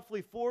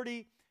roughly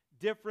 40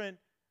 different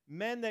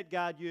men that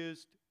God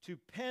used to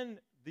pen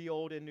the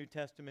Old and New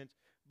Testaments,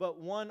 but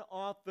one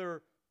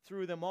author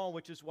through them all,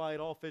 which is why it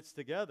all fits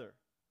together.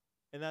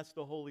 And that's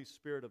the Holy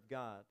Spirit of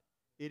God.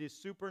 It is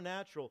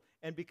supernatural.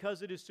 And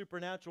because it is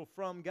supernatural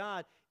from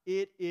God,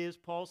 it is,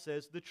 Paul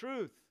says, the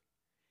truth.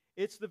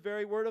 It's the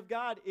very Word of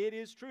God. It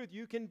is truth.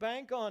 You can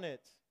bank on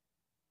it.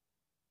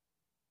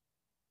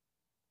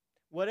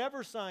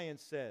 Whatever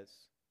science says,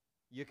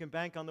 you can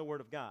bank on the Word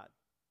of God.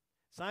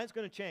 Science is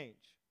going to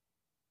change,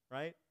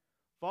 right?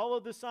 Follow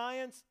the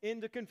science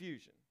into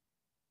confusion,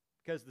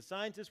 because the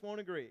scientists won't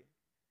agree.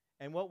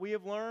 And what we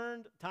have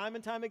learned time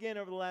and time again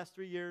over the last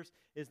 3 years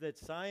is that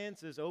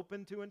science is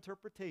open to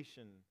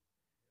interpretation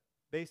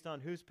based on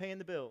who's paying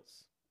the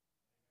bills.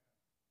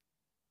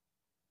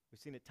 We've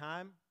seen it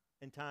time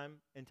and time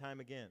and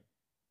time again.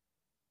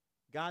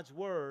 God's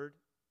word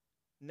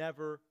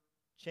never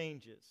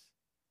changes.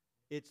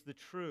 It's the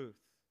truth.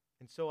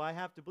 And so I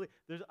have to believe.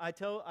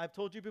 I've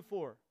told you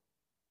before,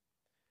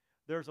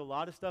 there's a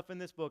lot of stuff in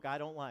this book I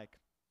don't like.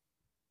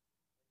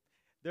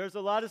 There's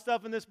a lot of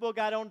stuff in this book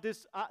that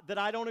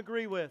I don't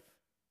agree with.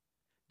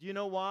 Do you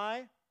know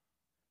why?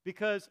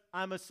 Because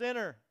I'm a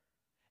sinner,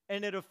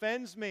 and it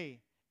offends me,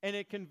 and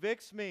it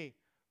convicts me.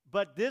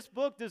 But this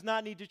book does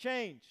not need to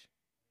change.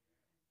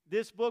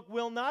 This book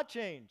will not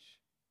change.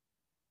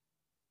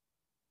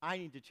 I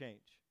need to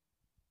change.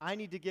 I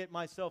need to get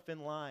myself in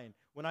line.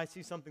 When I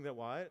see something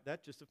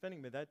that's just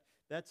offending me,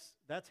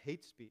 that's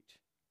hate speech.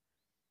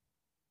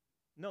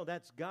 No,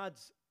 that's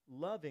God's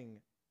loving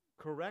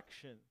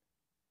correction.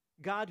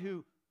 God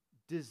who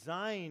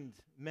designed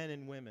men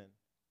and women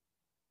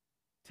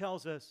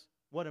tells us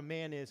what a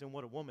man is and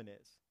what a woman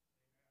is.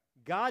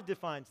 God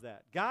defines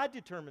that. God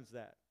determines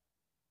that.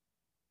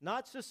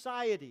 Not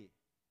society.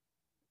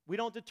 We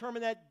don't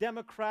determine that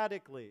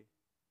democratically.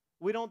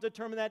 We don't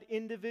determine that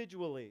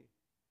individually.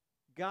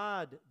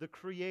 God, the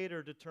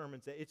Creator,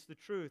 determines that. It's the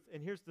truth.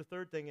 And here's the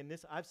third thing, and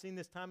this I've seen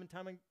this time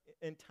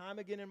and time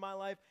again in my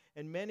life,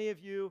 and many of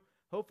you,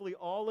 hopefully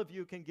all of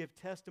you, can give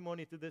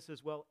testimony to this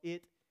as well.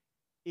 It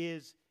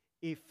is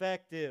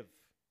effective.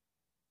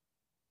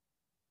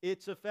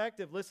 It's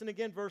effective. Listen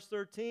again, verse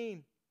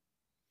 13.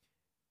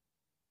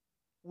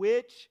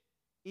 Which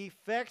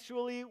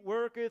effectually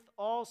worketh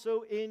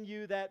also in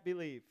you that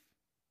believe.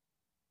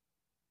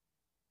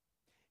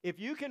 If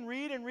you can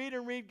read and read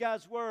and read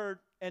God's word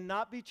and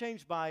not be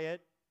changed by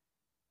it,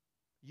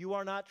 you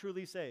are not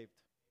truly saved.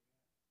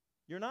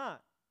 You're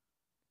not.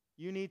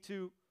 You need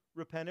to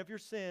repent of your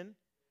sin,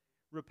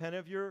 repent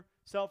of your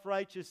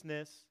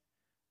self-righteousness,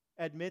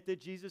 admit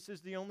that Jesus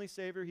is the only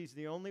Savior, He's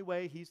the only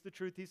way, He's the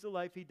truth, He's the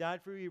life, He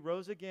died for you, He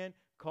rose again,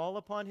 call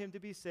upon Him to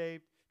be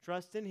saved,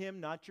 trust in Him,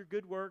 not your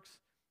good works,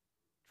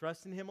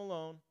 trust in Him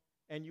alone,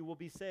 and you will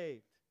be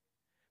saved.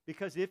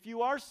 Because if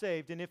you are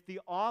saved, and if the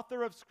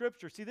author of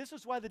Scripture, see, this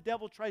is why the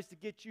devil tries to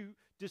get you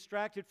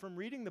distracted from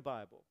reading the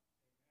Bible.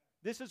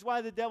 This is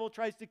why the devil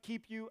tries to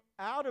keep you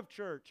out of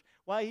church,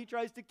 why he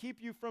tries to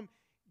keep you from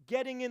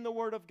getting in the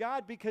Word of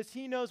God, because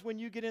he knows when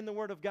you get in the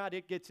Word of God,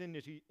 it gets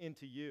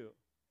into you.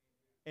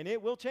 And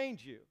it will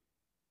change you.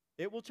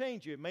 It will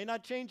change you. It may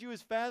not change you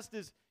as fast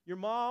as your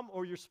mom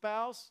or your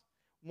spouse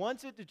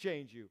wants it to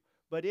change you,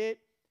 but it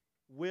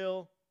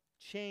will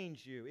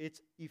change you.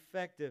 It's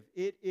effective.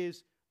 It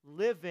is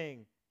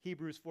living,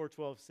 Hebrews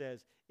 4:12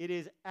 says. It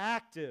is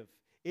active.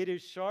 It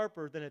is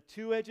sharper than a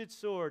two-edged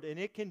sword, and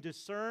it can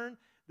discern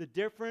the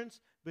difference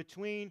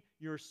between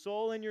your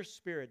soul and your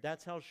spirit.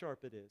 That's how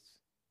sharp it is.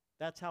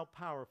 That's how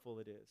powerful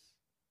it is.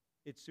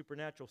 It's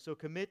supernatural. So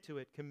commit to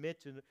it.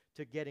 Commit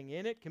to getting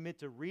in it. Commit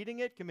to reading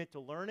it. Commit to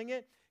learning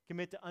it.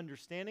 Commit to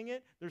understanding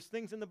it. There's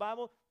things in the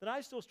Bible that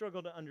I still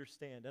struggle to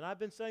understand, and I've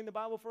been studying the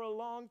Bible for a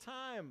long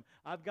time.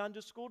 I've gone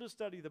to school to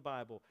study the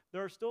Bible.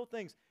 There are still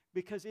things,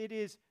 because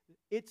it's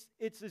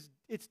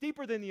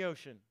deeper than the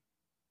ocean.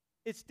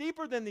 It's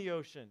deeper than the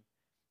ocean.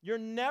 You're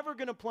never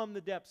going to plumb the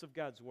depths of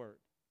God's Word.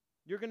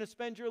 You're going to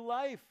spend your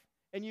life,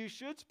 and you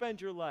should spend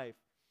your life,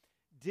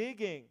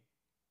 digging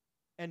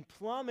and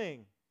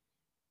plumbing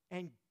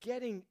and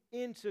getting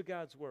into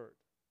God's Word,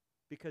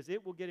 because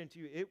it will get into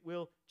you. It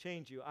will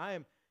change you. I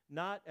am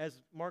not, as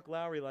Mark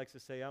Lowry likes to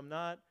say, I'm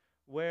not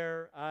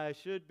where I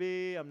should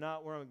be. I'm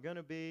not where I'm going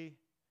to be.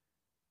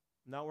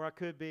 I'm not where I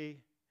could be.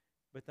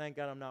 But thank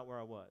God I'm not where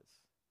I was.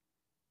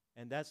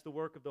 And that's the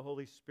work of the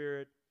Holy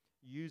Spirit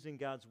using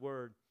God's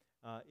Word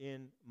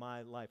in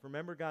my life.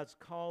 Remember God's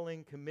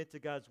calling, commit to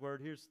God's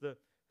Word. Here's the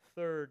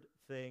third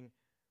thing.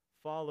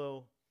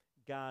 Follow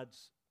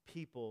God's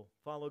people.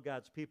 Follow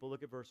God's people.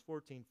 Look at verse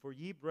 14. For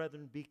ye,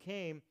 brethren,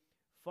 became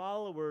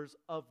followers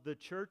of the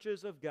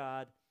churches of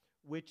God,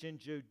 which in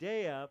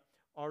Judea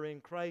are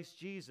in Christ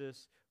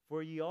Jesus.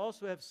 For ye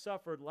also have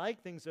suffered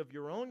like things of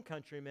your own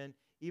countrymen,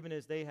 even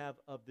as they have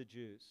of the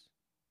Jews.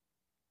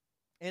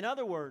 In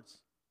other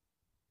words,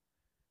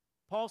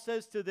 Paul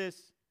says to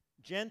this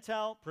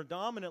Gentile,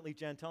 predominantly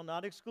Gentile,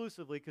 not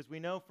exclusively, because we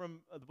know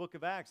from the book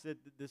of Acts that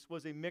this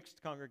was a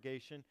mixed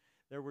congregation.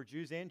 There were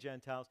Jews and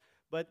Gentiles,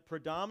 but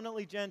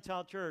predominantly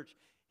Gentile church.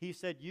 He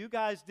said, you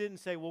guys didn't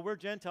say, well, we're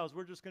Gentiles,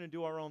 we're just going to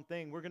do our own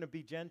thing. We're going to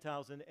be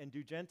Gentiles and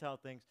do Gentile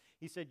things.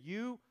 He said,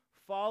 you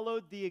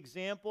followed the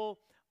example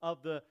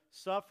of the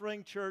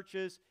suffering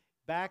churches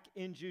back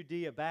in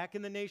Judea, back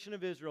in the nation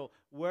of Israel,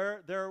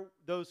 where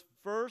those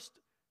first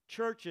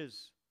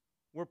churches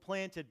were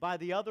planted by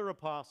the other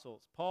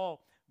apostles.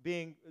 Paul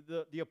being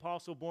the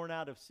apostle born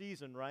out of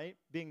season, right?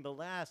 Being the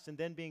last and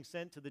then being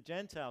sent to the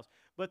Gentiles.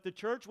 But the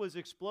church was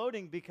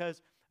exploding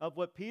because of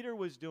what Peter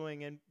was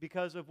doing, and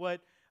because of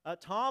what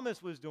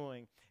Thomas was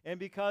doing, and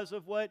because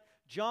of what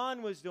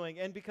John was doing,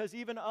 and because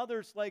even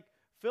others like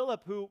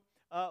Philip who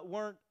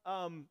weren't,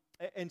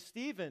 and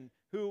Stephen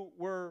who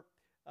were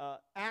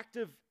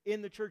active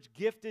in the church,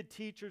 gifted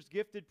teachers,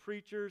 gifted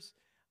preachers,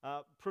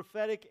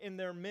 prophetic in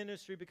their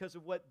ministry because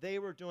of what they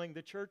were doing.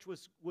 The church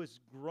was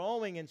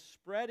growing and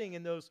spreading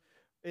in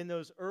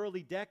those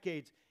early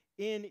decades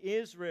in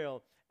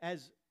Israel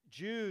as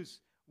Jews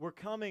were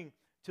coming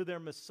to their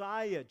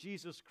Messiah,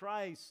 Jesus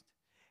Christ.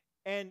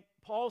 And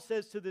Paul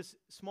says to this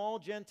small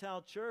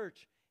Gentile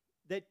church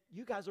that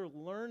you guys are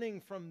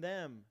learning from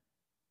them.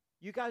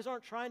 You guys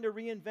aren't trying to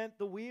reinvent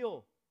the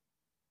wheel.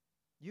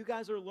 You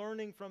guys are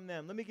learning from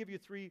them. Let me give you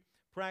 3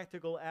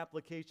 practical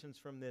applications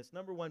from this.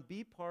 Number 1,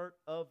 be part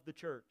of the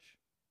church.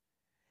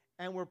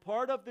 And we're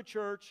part of the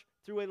church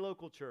through a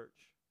local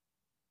church.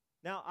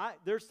 Now,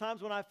 there's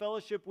times when I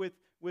fellowship with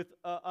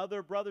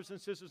other brothers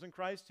and sisters in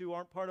Christ who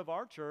aren't part of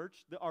our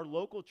church, our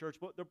local church,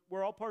 but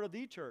we're all part of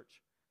the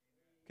church.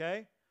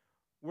 Okay?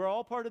 We're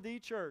all part of the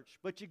church,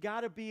 but you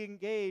got to be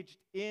engaged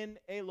in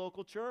a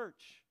local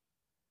church.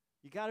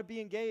 You got to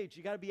be engaged.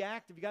 You got to be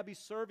active. You got to be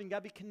serving. You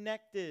got to be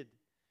connected.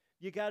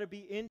 You got to be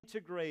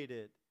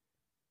integrated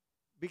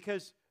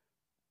because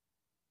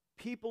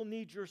people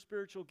need your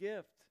spiritual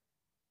gift.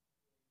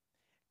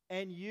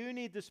 And you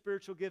need the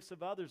spiritual gifts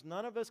of others.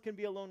 None of us can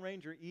be a Lone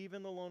Ranger.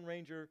 Even the Lone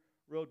Ranger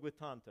rode with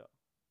Tonto.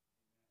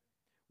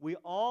 We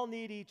all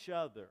need each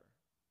other.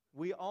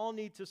 We all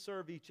need to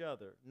serve each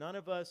other. None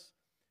of us,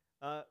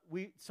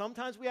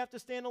 sometimes we have to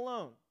stand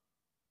alone,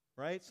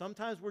 right?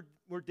 Sometimes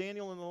we're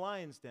Daniel in the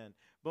lion's den.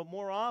 But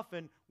more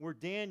often, we're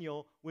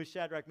Daniel with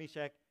Shadrach,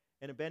 Meshach,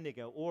 and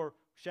Abednego. Or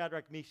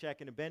Shadrach,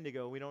 Meshach, and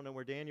Abednego. We don't know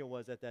where Daniel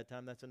was at that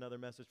time. That's another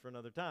message for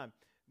another time.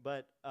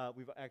 But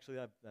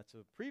that's a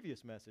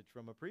previous message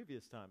from a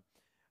previous time.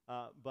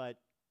 But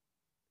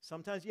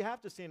sometimes you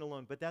have to stand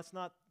alone, but that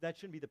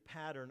shouldn't be the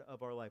pattern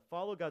of our life.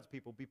 Follow God's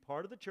people. Be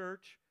part of the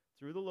church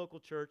through the local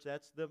church.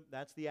 That's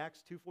the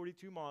Acts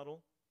 2:42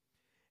 model.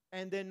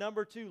 And then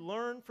number 2,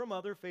 learn from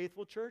other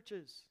faithful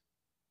churches.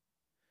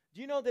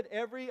 Do you know that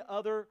every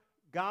other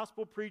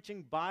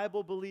gospel-preaching,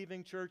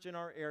 Bible-believing church in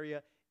our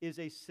area is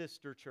a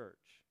sister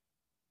church?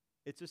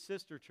 It's a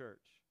sister church.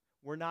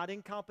 We're not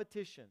in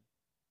competition.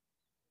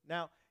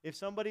 Now, if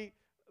somebody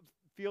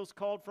feels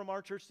called from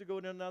our church to go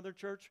to another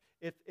church,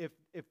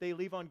 if they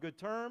leave on good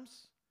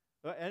terms,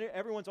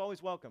 everyone's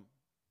always welcome.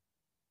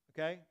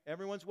 Okay?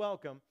 Everyone's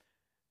welcome.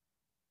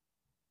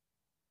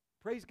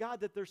 Praise God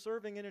that they're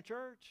serving in a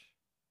church.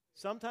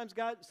 Sometimes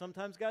God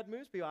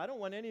moves people. I don't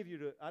want any of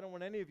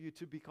you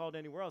to be called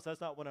anywhere else. That's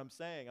not what I'm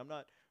saying.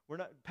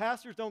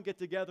 Pastors don't get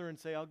together and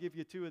say, I'll give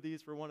you 2 of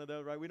these for one of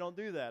those, right? We don't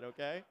do that,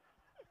 okay?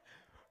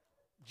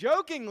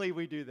 Jokingly,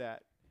 we do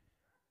that.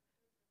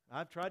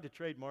 I've tried to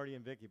trade Marty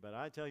and Vicky, but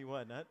I tell you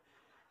what,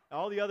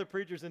 all the other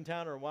preachers in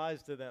town are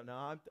wise to them. No,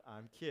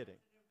 I'm kidding.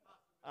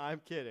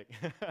 I'm kidding.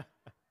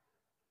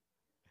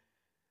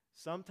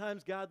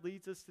 Sometimes God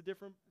leads us to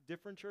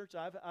different churches.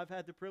 I've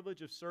had the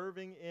privilege of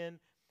serving in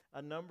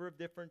a number of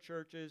different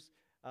churches.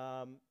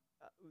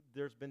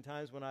 There's been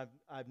times when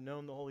I've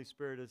known the Holy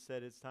Spirit has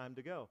said it's time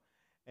to go,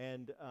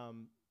 and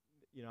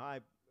I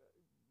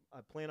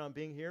plan on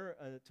being here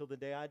until the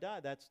day I die.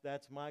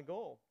 That's my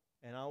goal.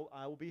 And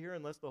I will be here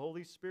unless the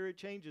Holy Spirit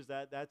changes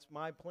that. That's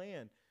my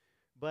plan.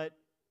 But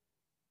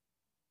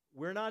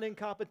we're not in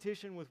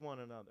competition with one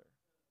another.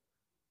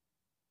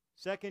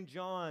 2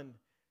 John,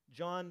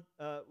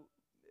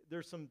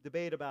 there's some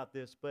debate about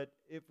this, but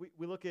if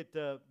we look at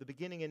the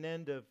beginning and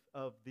end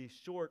of the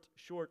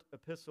short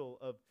epistle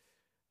of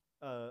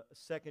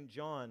 2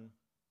 John,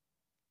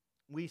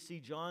 we see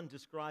John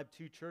describe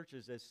 2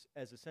 churches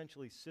as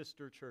essentially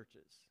sister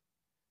churches.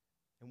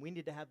 And we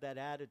need to have that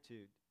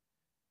attitude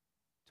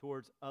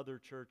towards other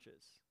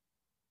churches.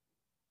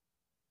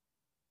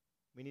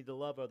 We need to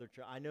love other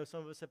churches. I know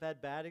some of us have had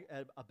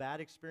a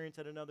bad experience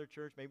at another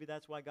church. Maybe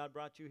that's why God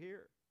brought you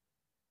here.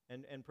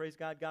 And praise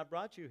God, God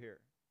brought you here.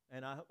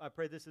 And I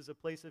pray this is a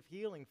place of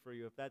healing for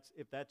you,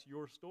 if that's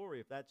your story,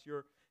 if that's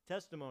your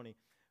testimony.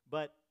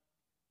 But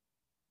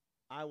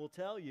I will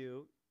tell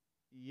you,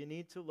 you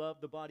need to love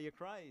the body of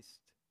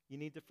Christ. You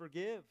need to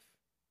forgive.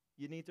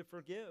 You need to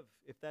forgive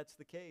if that's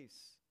the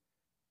case.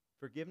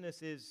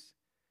 Forgiveness is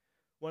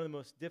one of the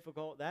most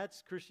difficult.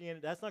 That's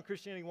Christianity. That's not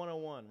Christianity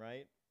 101,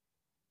 right?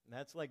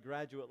 That's like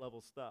graduate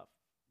level stuff.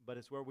 But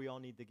it's where we all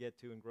need to get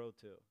to and grow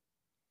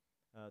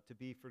to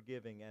be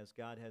forgiving as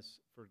God has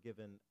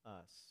forgiven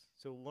us.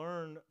 So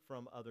learn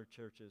from other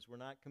churches. We're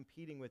not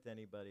competing with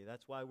anybody.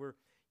 That's why we're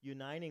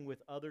uniting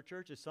with other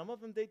churches. Some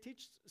of them, they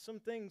teach some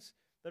things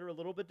that are a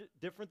little bit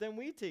different than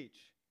we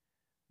teach.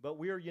 But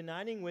we are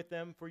uniting with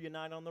them for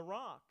Unite on the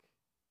Rock.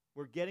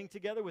 We're getting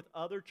together with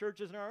other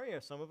churches in our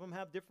area. Some of them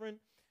have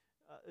different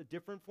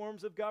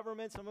forms of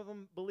government. Some of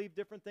them believe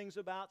different things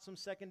about some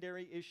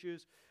secondary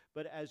issues.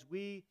 But as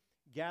we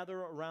gather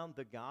around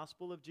the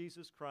gospel of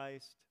Jesus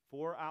Christ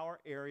for our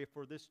area,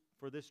 for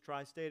this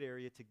tri-state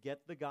area, to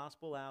get the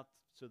gospel out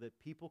so that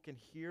people can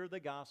hear the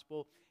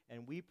gospel,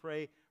 and we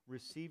pray,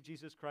 receive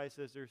Jesus Christ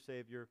as their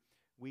Savior,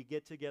 we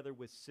get together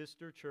with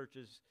sister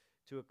churches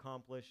to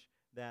accomplish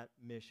that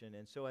mission.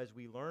 And so as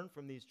we learn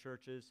from these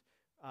churches,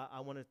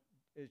 I want to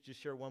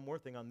just share one more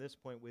thing on this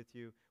point with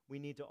you. We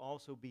need to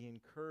also be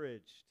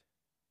encouraged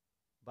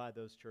by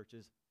those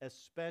churches,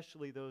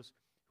 especially those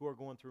who are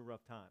going through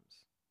rough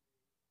times.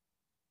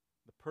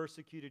 The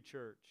persecuted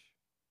church.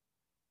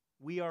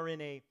 We are in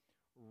a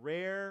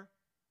rare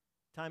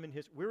time in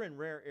history. We're in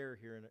rare air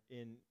here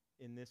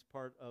in this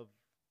part of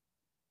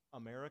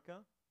America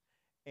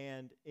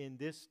and in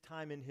this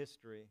time in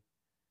history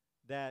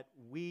that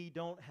we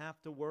don't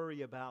have to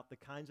worry about the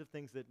kinds of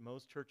things that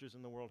most churches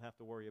in the world have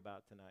to worry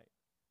about tonight.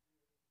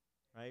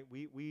 Right?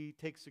 We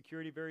take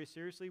security very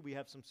seriously. We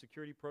have some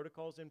security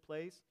protocols in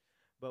place,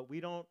 but we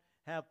don't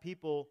have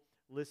people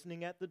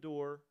listening at the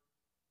door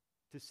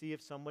to see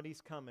if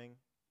somebody's coming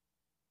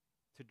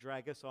to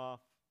drag us off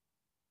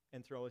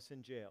and throw us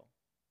in jail.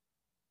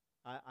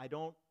 I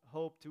don't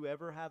hope to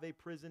ever have a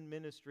prison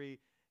ministry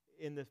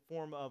in the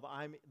form of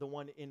I'm the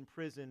one in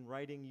prison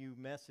writing you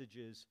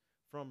messages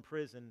from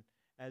prison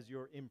as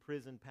your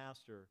imprisoned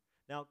pastor.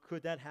 Now,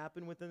 could that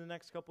happen within the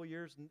next couple of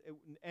years?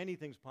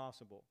 Anything's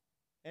possible.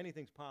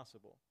 Anything's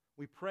possible.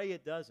 We pray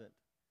it doesn't.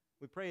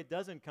 We pray it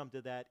doesn't come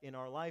to that in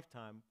our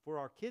lifetime for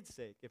our kids'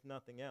 sake, if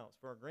nothing else,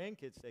 for our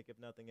grandkids' sake, if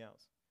nothing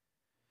else.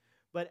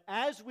 But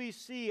as we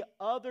see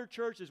other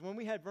churches, when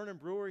we had Vernon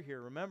Brewer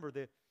here, remember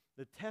the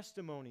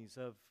testimonies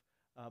of,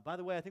 by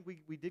the way, I think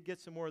we did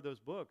get some more of those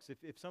books.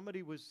 If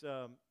somebody was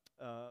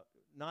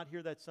not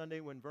here that Sunday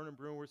when Vernon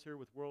Brewer was here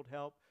with World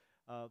Help,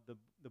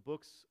 the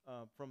books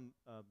from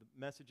the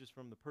messages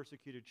from the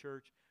persecuted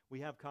church, we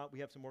have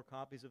some more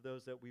copies of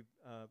those that we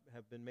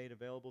have been made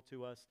available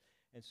to us,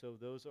 and so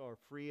those are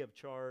free of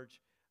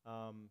charge.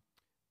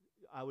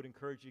 I would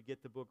encourage you to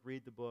get the book,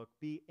 read the book,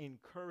 be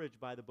encouraged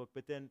by the book,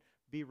 but then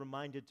be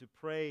reminded to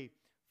pray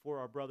for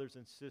our brothers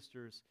and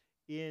sisters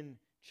in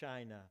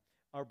China,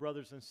 our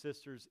brothers and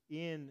sisters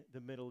in the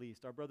Middle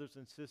East, our brothers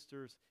and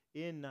sisters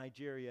in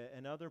Nigeria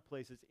and other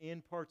places,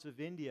 in parts of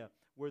India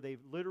where they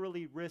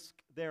literally risk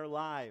their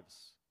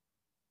lives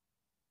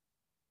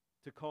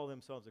to call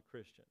themselves a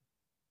Christian.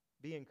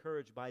 Be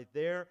encouraged by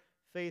their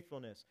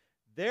faithfulness.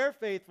 Their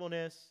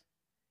faithfulness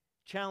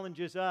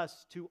challenges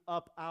us to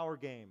up our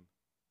game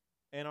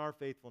and our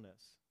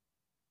faithfulness.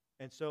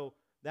 And so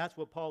that's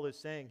what Paul is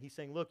saying. He's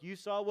saying, look, you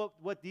saw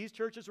what these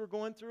churches were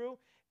going through,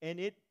 and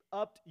it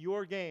upped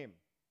your game.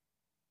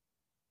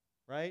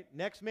 Right?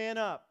 Next man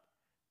up.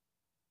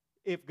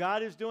 If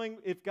God is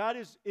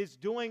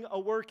doing a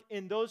work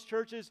in those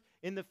churches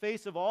in the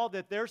face of all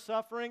that they're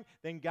suffering,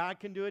 then God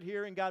can do it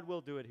here and God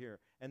will do it here.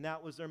 And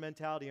that was their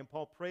mentality. And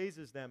Paul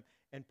praises them,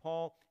 and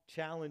Paul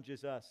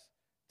challenges us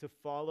to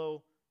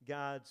follow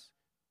God's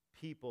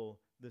people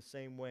the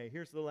same way.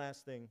 Here's the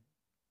last thing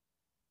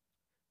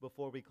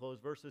before we close,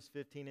 verses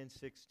 15 and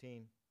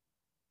 16.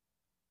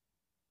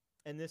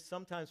 And this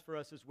sometimes for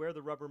us is where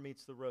the rubber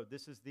meets the road.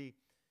 This is the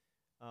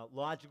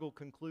logical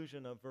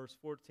conclusion of verse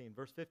 14.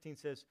 Verse 15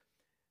 says,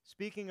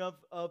 speaking of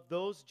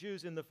those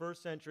Jews in the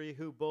first century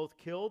who both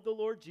killed the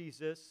Lord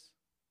Jesus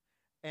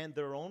and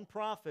their own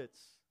prophets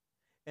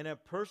and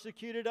have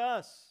persecuted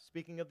us,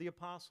 speaking of the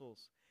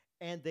apostles,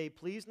 and they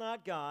please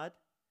not God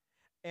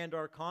and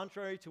are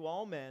contrary to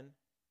all men,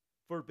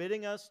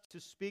 forbidding us to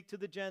speak to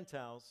the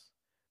Gentiles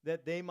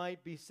that they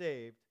might be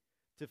saved,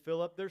 to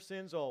fill up their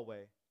sins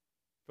always,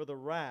 for the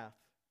wrath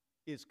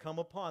is come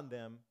upon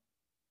them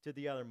to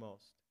the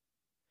uttermost.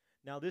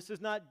 Now, this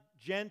is not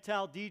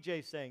Gentile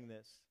DJ saying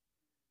this.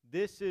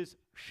 This is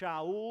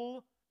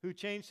Shaul, who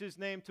changed his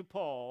name to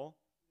Paul,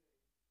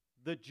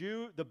 the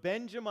Jew, the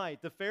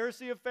Benjamite, the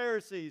Pharisee of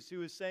Pharisees,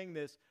 who is saying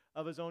this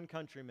of his own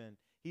countrymen.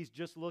 He's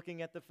just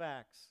looking at the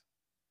facts.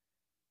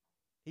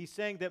 He's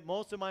saying that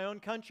most of my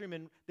own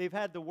countrymen, they've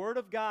had the Word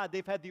of God,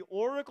 they've had the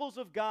oracles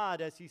of God,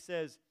 as he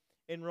says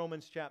in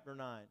Romans chapter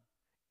 9,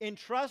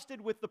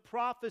 entrusted with the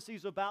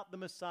prophecies about the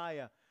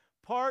Messiah,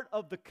 part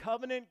of the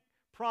covenant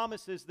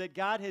promises that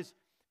God has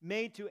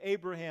made to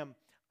Abraham,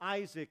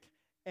 Isaac,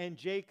 and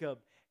Jacob,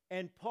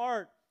 and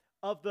part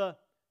of the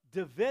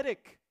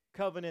Davidic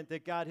covenant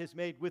that God has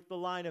made with the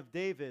line of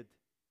David,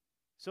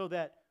 so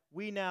that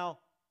we now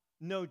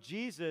know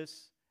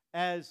Jesus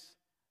as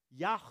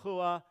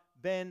Yahuwah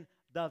ben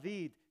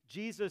David,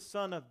 Jesus,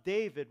 son of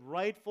David,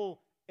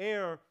 rightful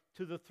heir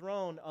to the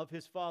throne of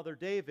his father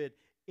David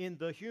in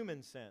the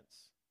human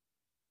sense.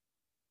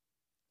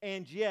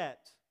 And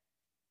yet,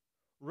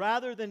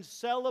 rather than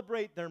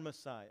celebrate their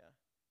Messiah,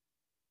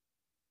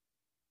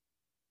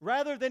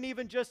 rather than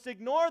even just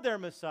ignore their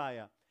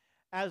Messiah,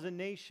 as a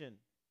nation,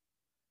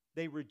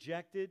 they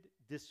rejected,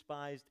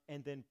 despised,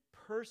 and then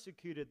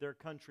persecuted their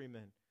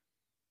countrymen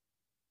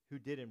who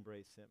did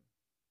embrace him.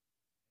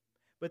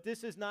 But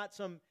this is not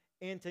some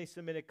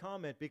anti-Semitic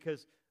comment,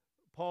 because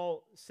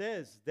Paul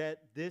says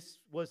that this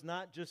was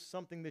not just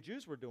something the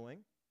Jews were doing.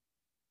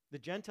 The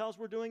Gentiles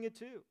were doing it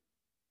too.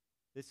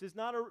 This is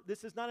not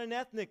an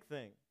ethnic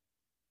thing.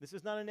 This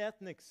is not an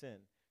ethnic sin.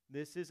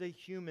 This is a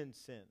human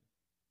sin.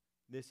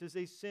 This is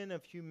a sin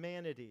of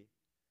humanity.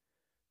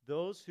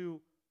 Those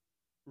who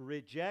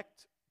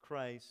reject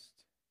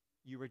Christ,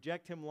 you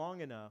reject him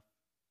long enough,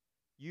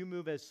 you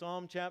move, as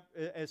Psalm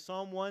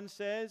 1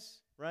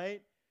 says,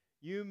 right?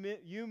 You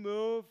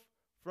move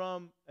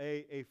from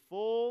a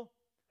fool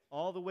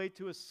all the way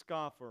to a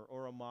scoffer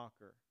or a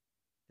mocker.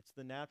 It's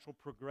the natural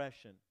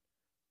progression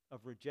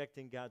of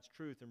rejecting God's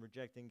truth and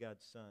rejecting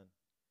God's Son.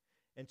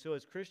 And so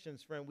as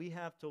Christians, friend, we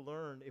have to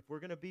learn, if we're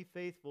going to be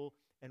faithful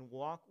and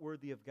walk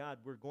worthy of God,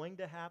 we're going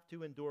to have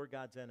to endure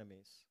God's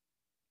enemies.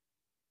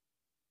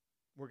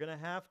 We're going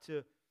to have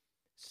to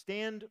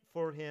stand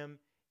for him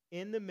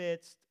in the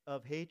midst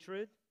of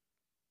hatred,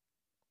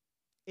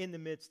 in the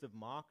midst of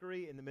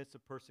mockery, in the midst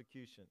of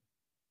persecution.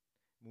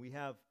 We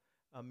have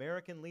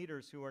American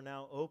leaders who are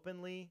now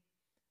openly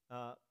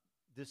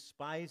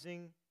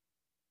despising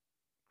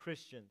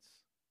Christians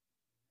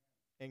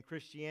and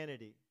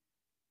Christianity,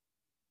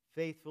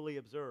 faithfully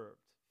observed,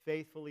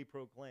 faithfully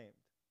proclaimed.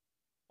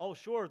 Oh,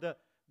 sure,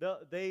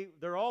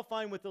 they're all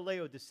fine with the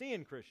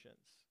Laodicean Christians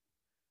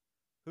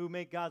who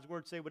make God's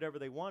word say whatever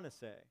they want it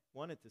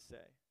to say.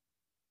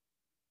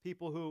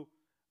 People who,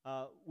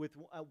 with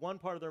one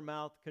part of their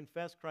mouth,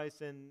 confess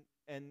Christ and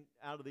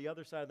out of the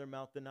other side of their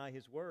mouth deny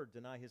his word,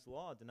 deny his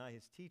law, deny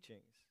his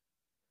teachings.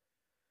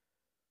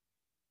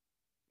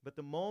 But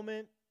the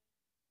moment,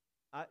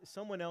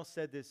 someone else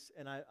said this,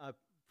 and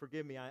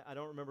forgive me, I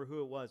don't remember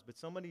who it was, but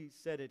somebody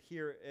said it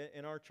here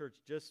in our church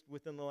just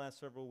within the last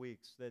several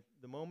weeks, that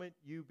the moment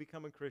you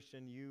become a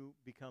Christian, you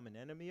become an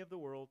enemy of the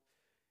world,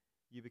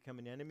 you become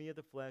an enemy of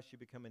the flesh, you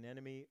become an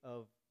enemy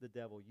of the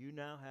devil. You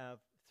now have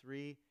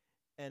 3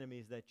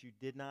 enemies that you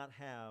did not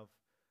have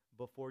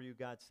before you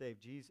got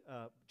saved.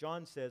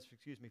 John says,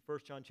 1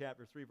 John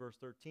chapter 3, verse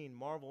 13,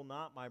 "Marvel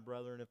not, my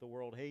brethren, if the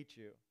world hates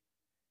you."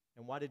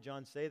 And why did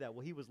John say that?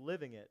 Well, he was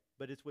living it,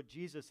 but it's what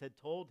Jesus had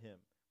told him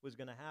was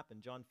going to happen.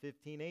 John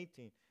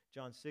 15:18,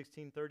 John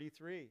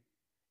 16:33.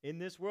 In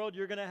this world,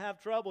 you're going to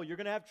have trouble. You're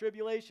going to have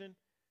tribulation.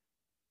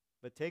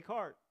 But take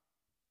heart.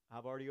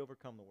 I've already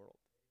overcome the world.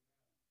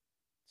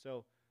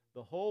 So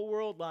the whole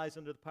world lies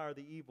under the power of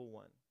the evil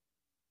one.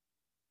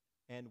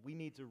 And we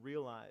need to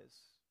realize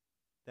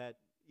that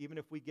even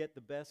if we get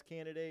the best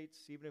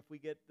candidates, even if we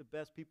get the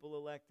best people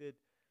elected,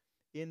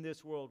 in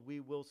this world we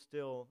will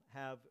still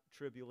have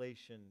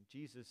tribulation.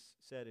 Jesus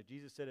said it.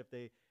 Jesus said if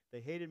they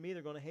hated me,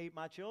 they're going to hate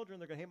my children.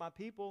 They're going to hate my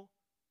people.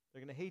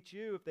 They're going to hate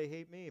you if they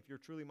hate me, if you're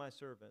truly my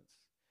servants.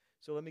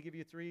 So let me give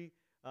you 3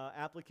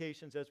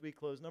 applications as we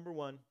close. Number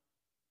 1,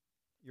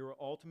 your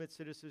ultimate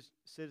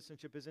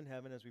citizenship is in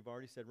heaven, as we've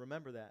already said.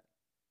 Remember that.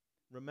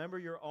 Remember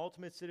your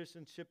ultimate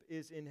citizenship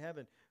is in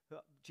heaven.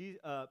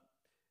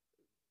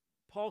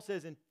 Paul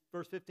says in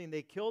verse 15,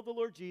 they killed the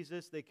Lord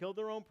Jesus, they killed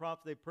their own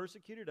prophets, they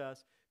persecuted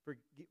us,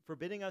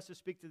 forbidding us to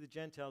speak to the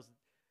Gentiles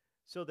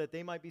so that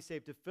they might be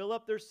saved, to fill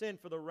up their sin,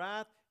 for the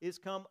wrath is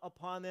come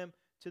upon them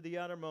to the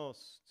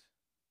uttermost.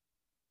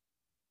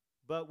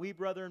 But we,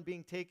 brethren,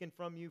 being taken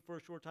from you for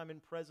a short time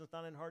in presence,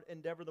 not in heart,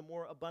 endeavor the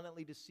more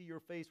abundantly to see your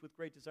face with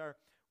great desire.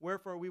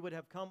 Wherefore we would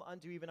have come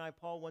unto even I,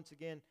 Paul, once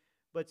again,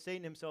 but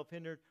Satan himself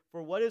hindered.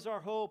 For what is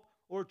our hope,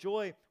 or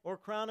joy, or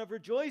crown of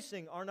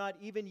rejoicing? Are not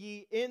even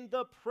ye in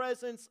the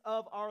presence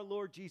of our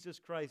Lord Jesus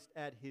Christ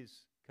at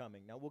his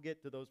coming? Now we'll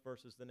get to those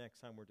verses the next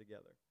time we're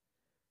together.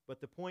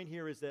 But the point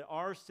here is that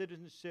our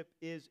citizenship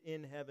is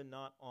in heaven,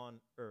 not on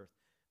earth.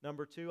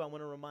 Number 2, I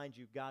want to remind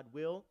you, God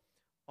will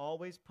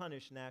always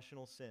punish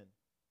national sin.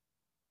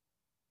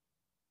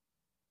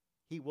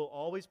 He will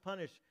always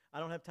punish. I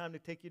don't have time to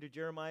take you to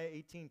Jeremiah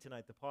 18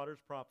 tonight, the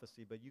potter's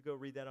prophecy, but you go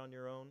read that on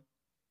your own.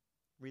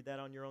 Read that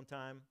on your own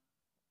time.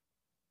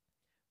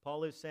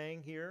 Paul is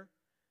saying here,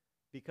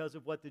 because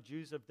of what the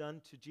Jews have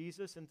done to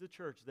Jesus and the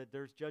church, that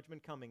there's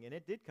judgment coming. And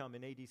it did come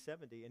in AD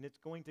 70, and it's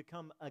going to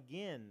come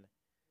again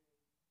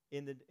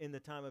in the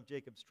time of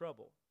Jacob's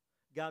trouble.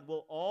 God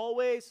will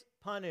always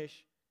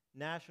punish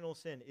national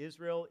sin.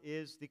 Israel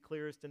is the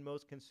clearest and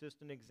most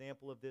consistent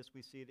example of this.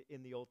 We see it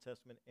in the Old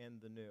Testament and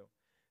the New.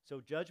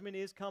 So judgment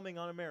is coming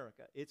on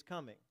America. It's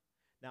coming.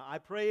 Now, I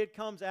pray it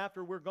comes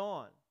after we're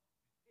gone,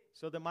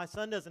 so that my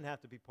son doesn't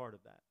have to be part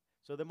of that,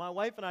 so that my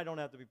wife and I don't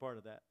have to be part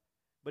of that.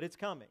 But it's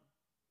coming.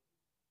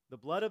 The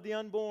blood of the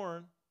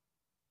unborn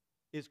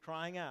is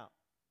crying out.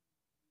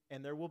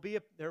 And there will be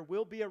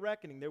a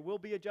reckoning. There will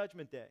be a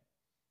judgment day.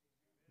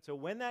 So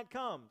when that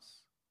comes,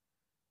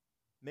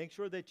 make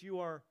sure that you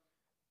are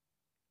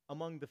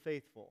among the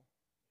faithful.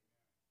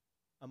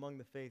 Among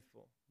the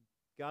faithful.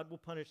 God will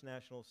punish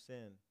national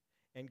sin.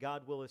 And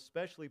God will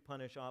especially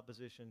punish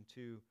opposition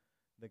to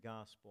the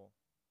gospel.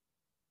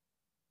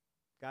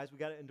 Guys, we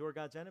got to endure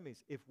God's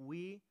enemies. If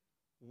we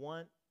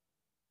want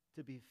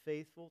to be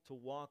faithful, to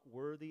walk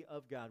worthy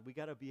of God, we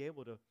got to be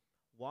able to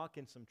walk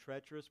in some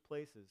treacherous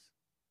places.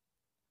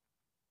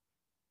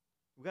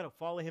 We got to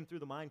follow him through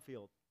the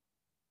minefield.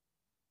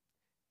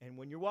 And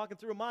when you're walking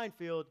through a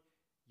minefield,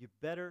 you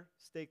better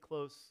stay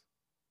close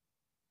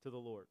to the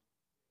Lord,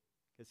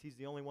 because he's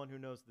the only one who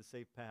knows the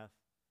safe path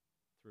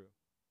through.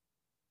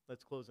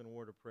 Let's close in a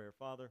word of prayer.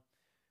 Father,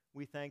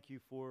 we thank you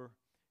for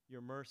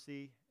your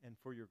mercy and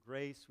for your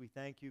grace. We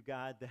thank you,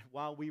 God, that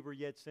while we were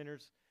yet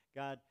sinners,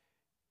 God,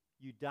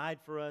 you died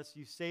for us.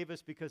 You save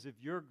us because of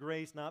your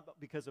grace, not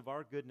because of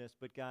our goodness,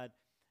 but God,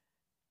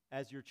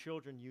 as your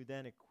children, you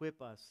then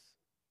equip us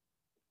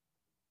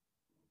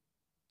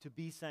to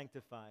be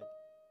sanctified.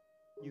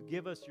 You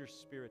give us your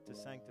Spirit to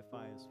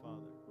sanctify us,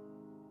 Father.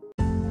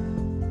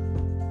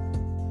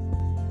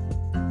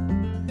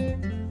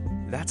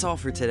 That's all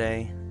for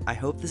today. I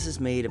hope this has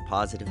made a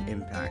positive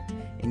impact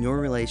in your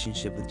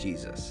relationship with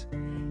Jesus.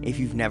 If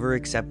you've never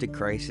accepted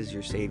Christ as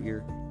your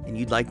Savior and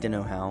you'd like to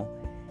know how,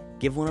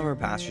 give one of our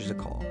pastors a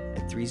call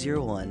at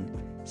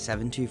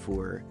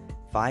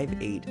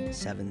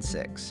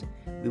 301-724-5876.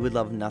 We would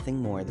love nothing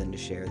more than to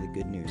share the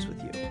good news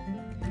with you.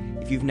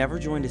 If you've never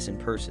joined us in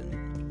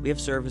person, we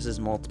have services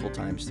multiple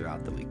times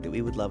throughout the week that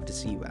we would love to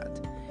see you at.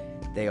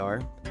 They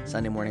are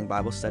Sunday morning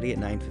Bible study at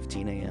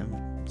 9:15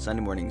 a.m.,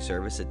 Sunday morning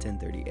service at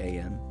 10:30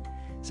 a.m.,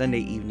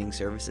 Sunday evening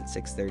service at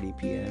 6:30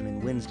 p.m.,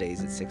 and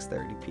Wednesdays at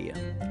 6:30 p.m.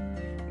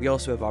 We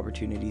also have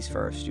opportunities for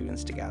our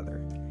students to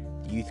gather.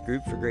 The youth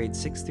group for grades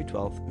 6 through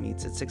 12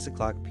 meets at 6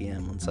 o'clock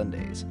p.m. on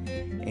Sundays,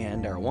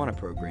 and our AWANA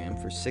program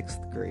for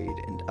 6th grade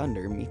and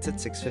under meets at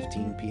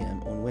 6:15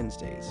 p.m. on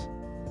Wednesdays.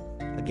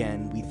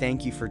 Again, we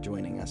thank you for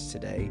joining us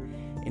today,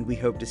 and we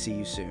hope to see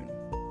you soon.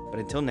 But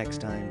until next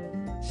time,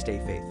 stay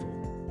faithful.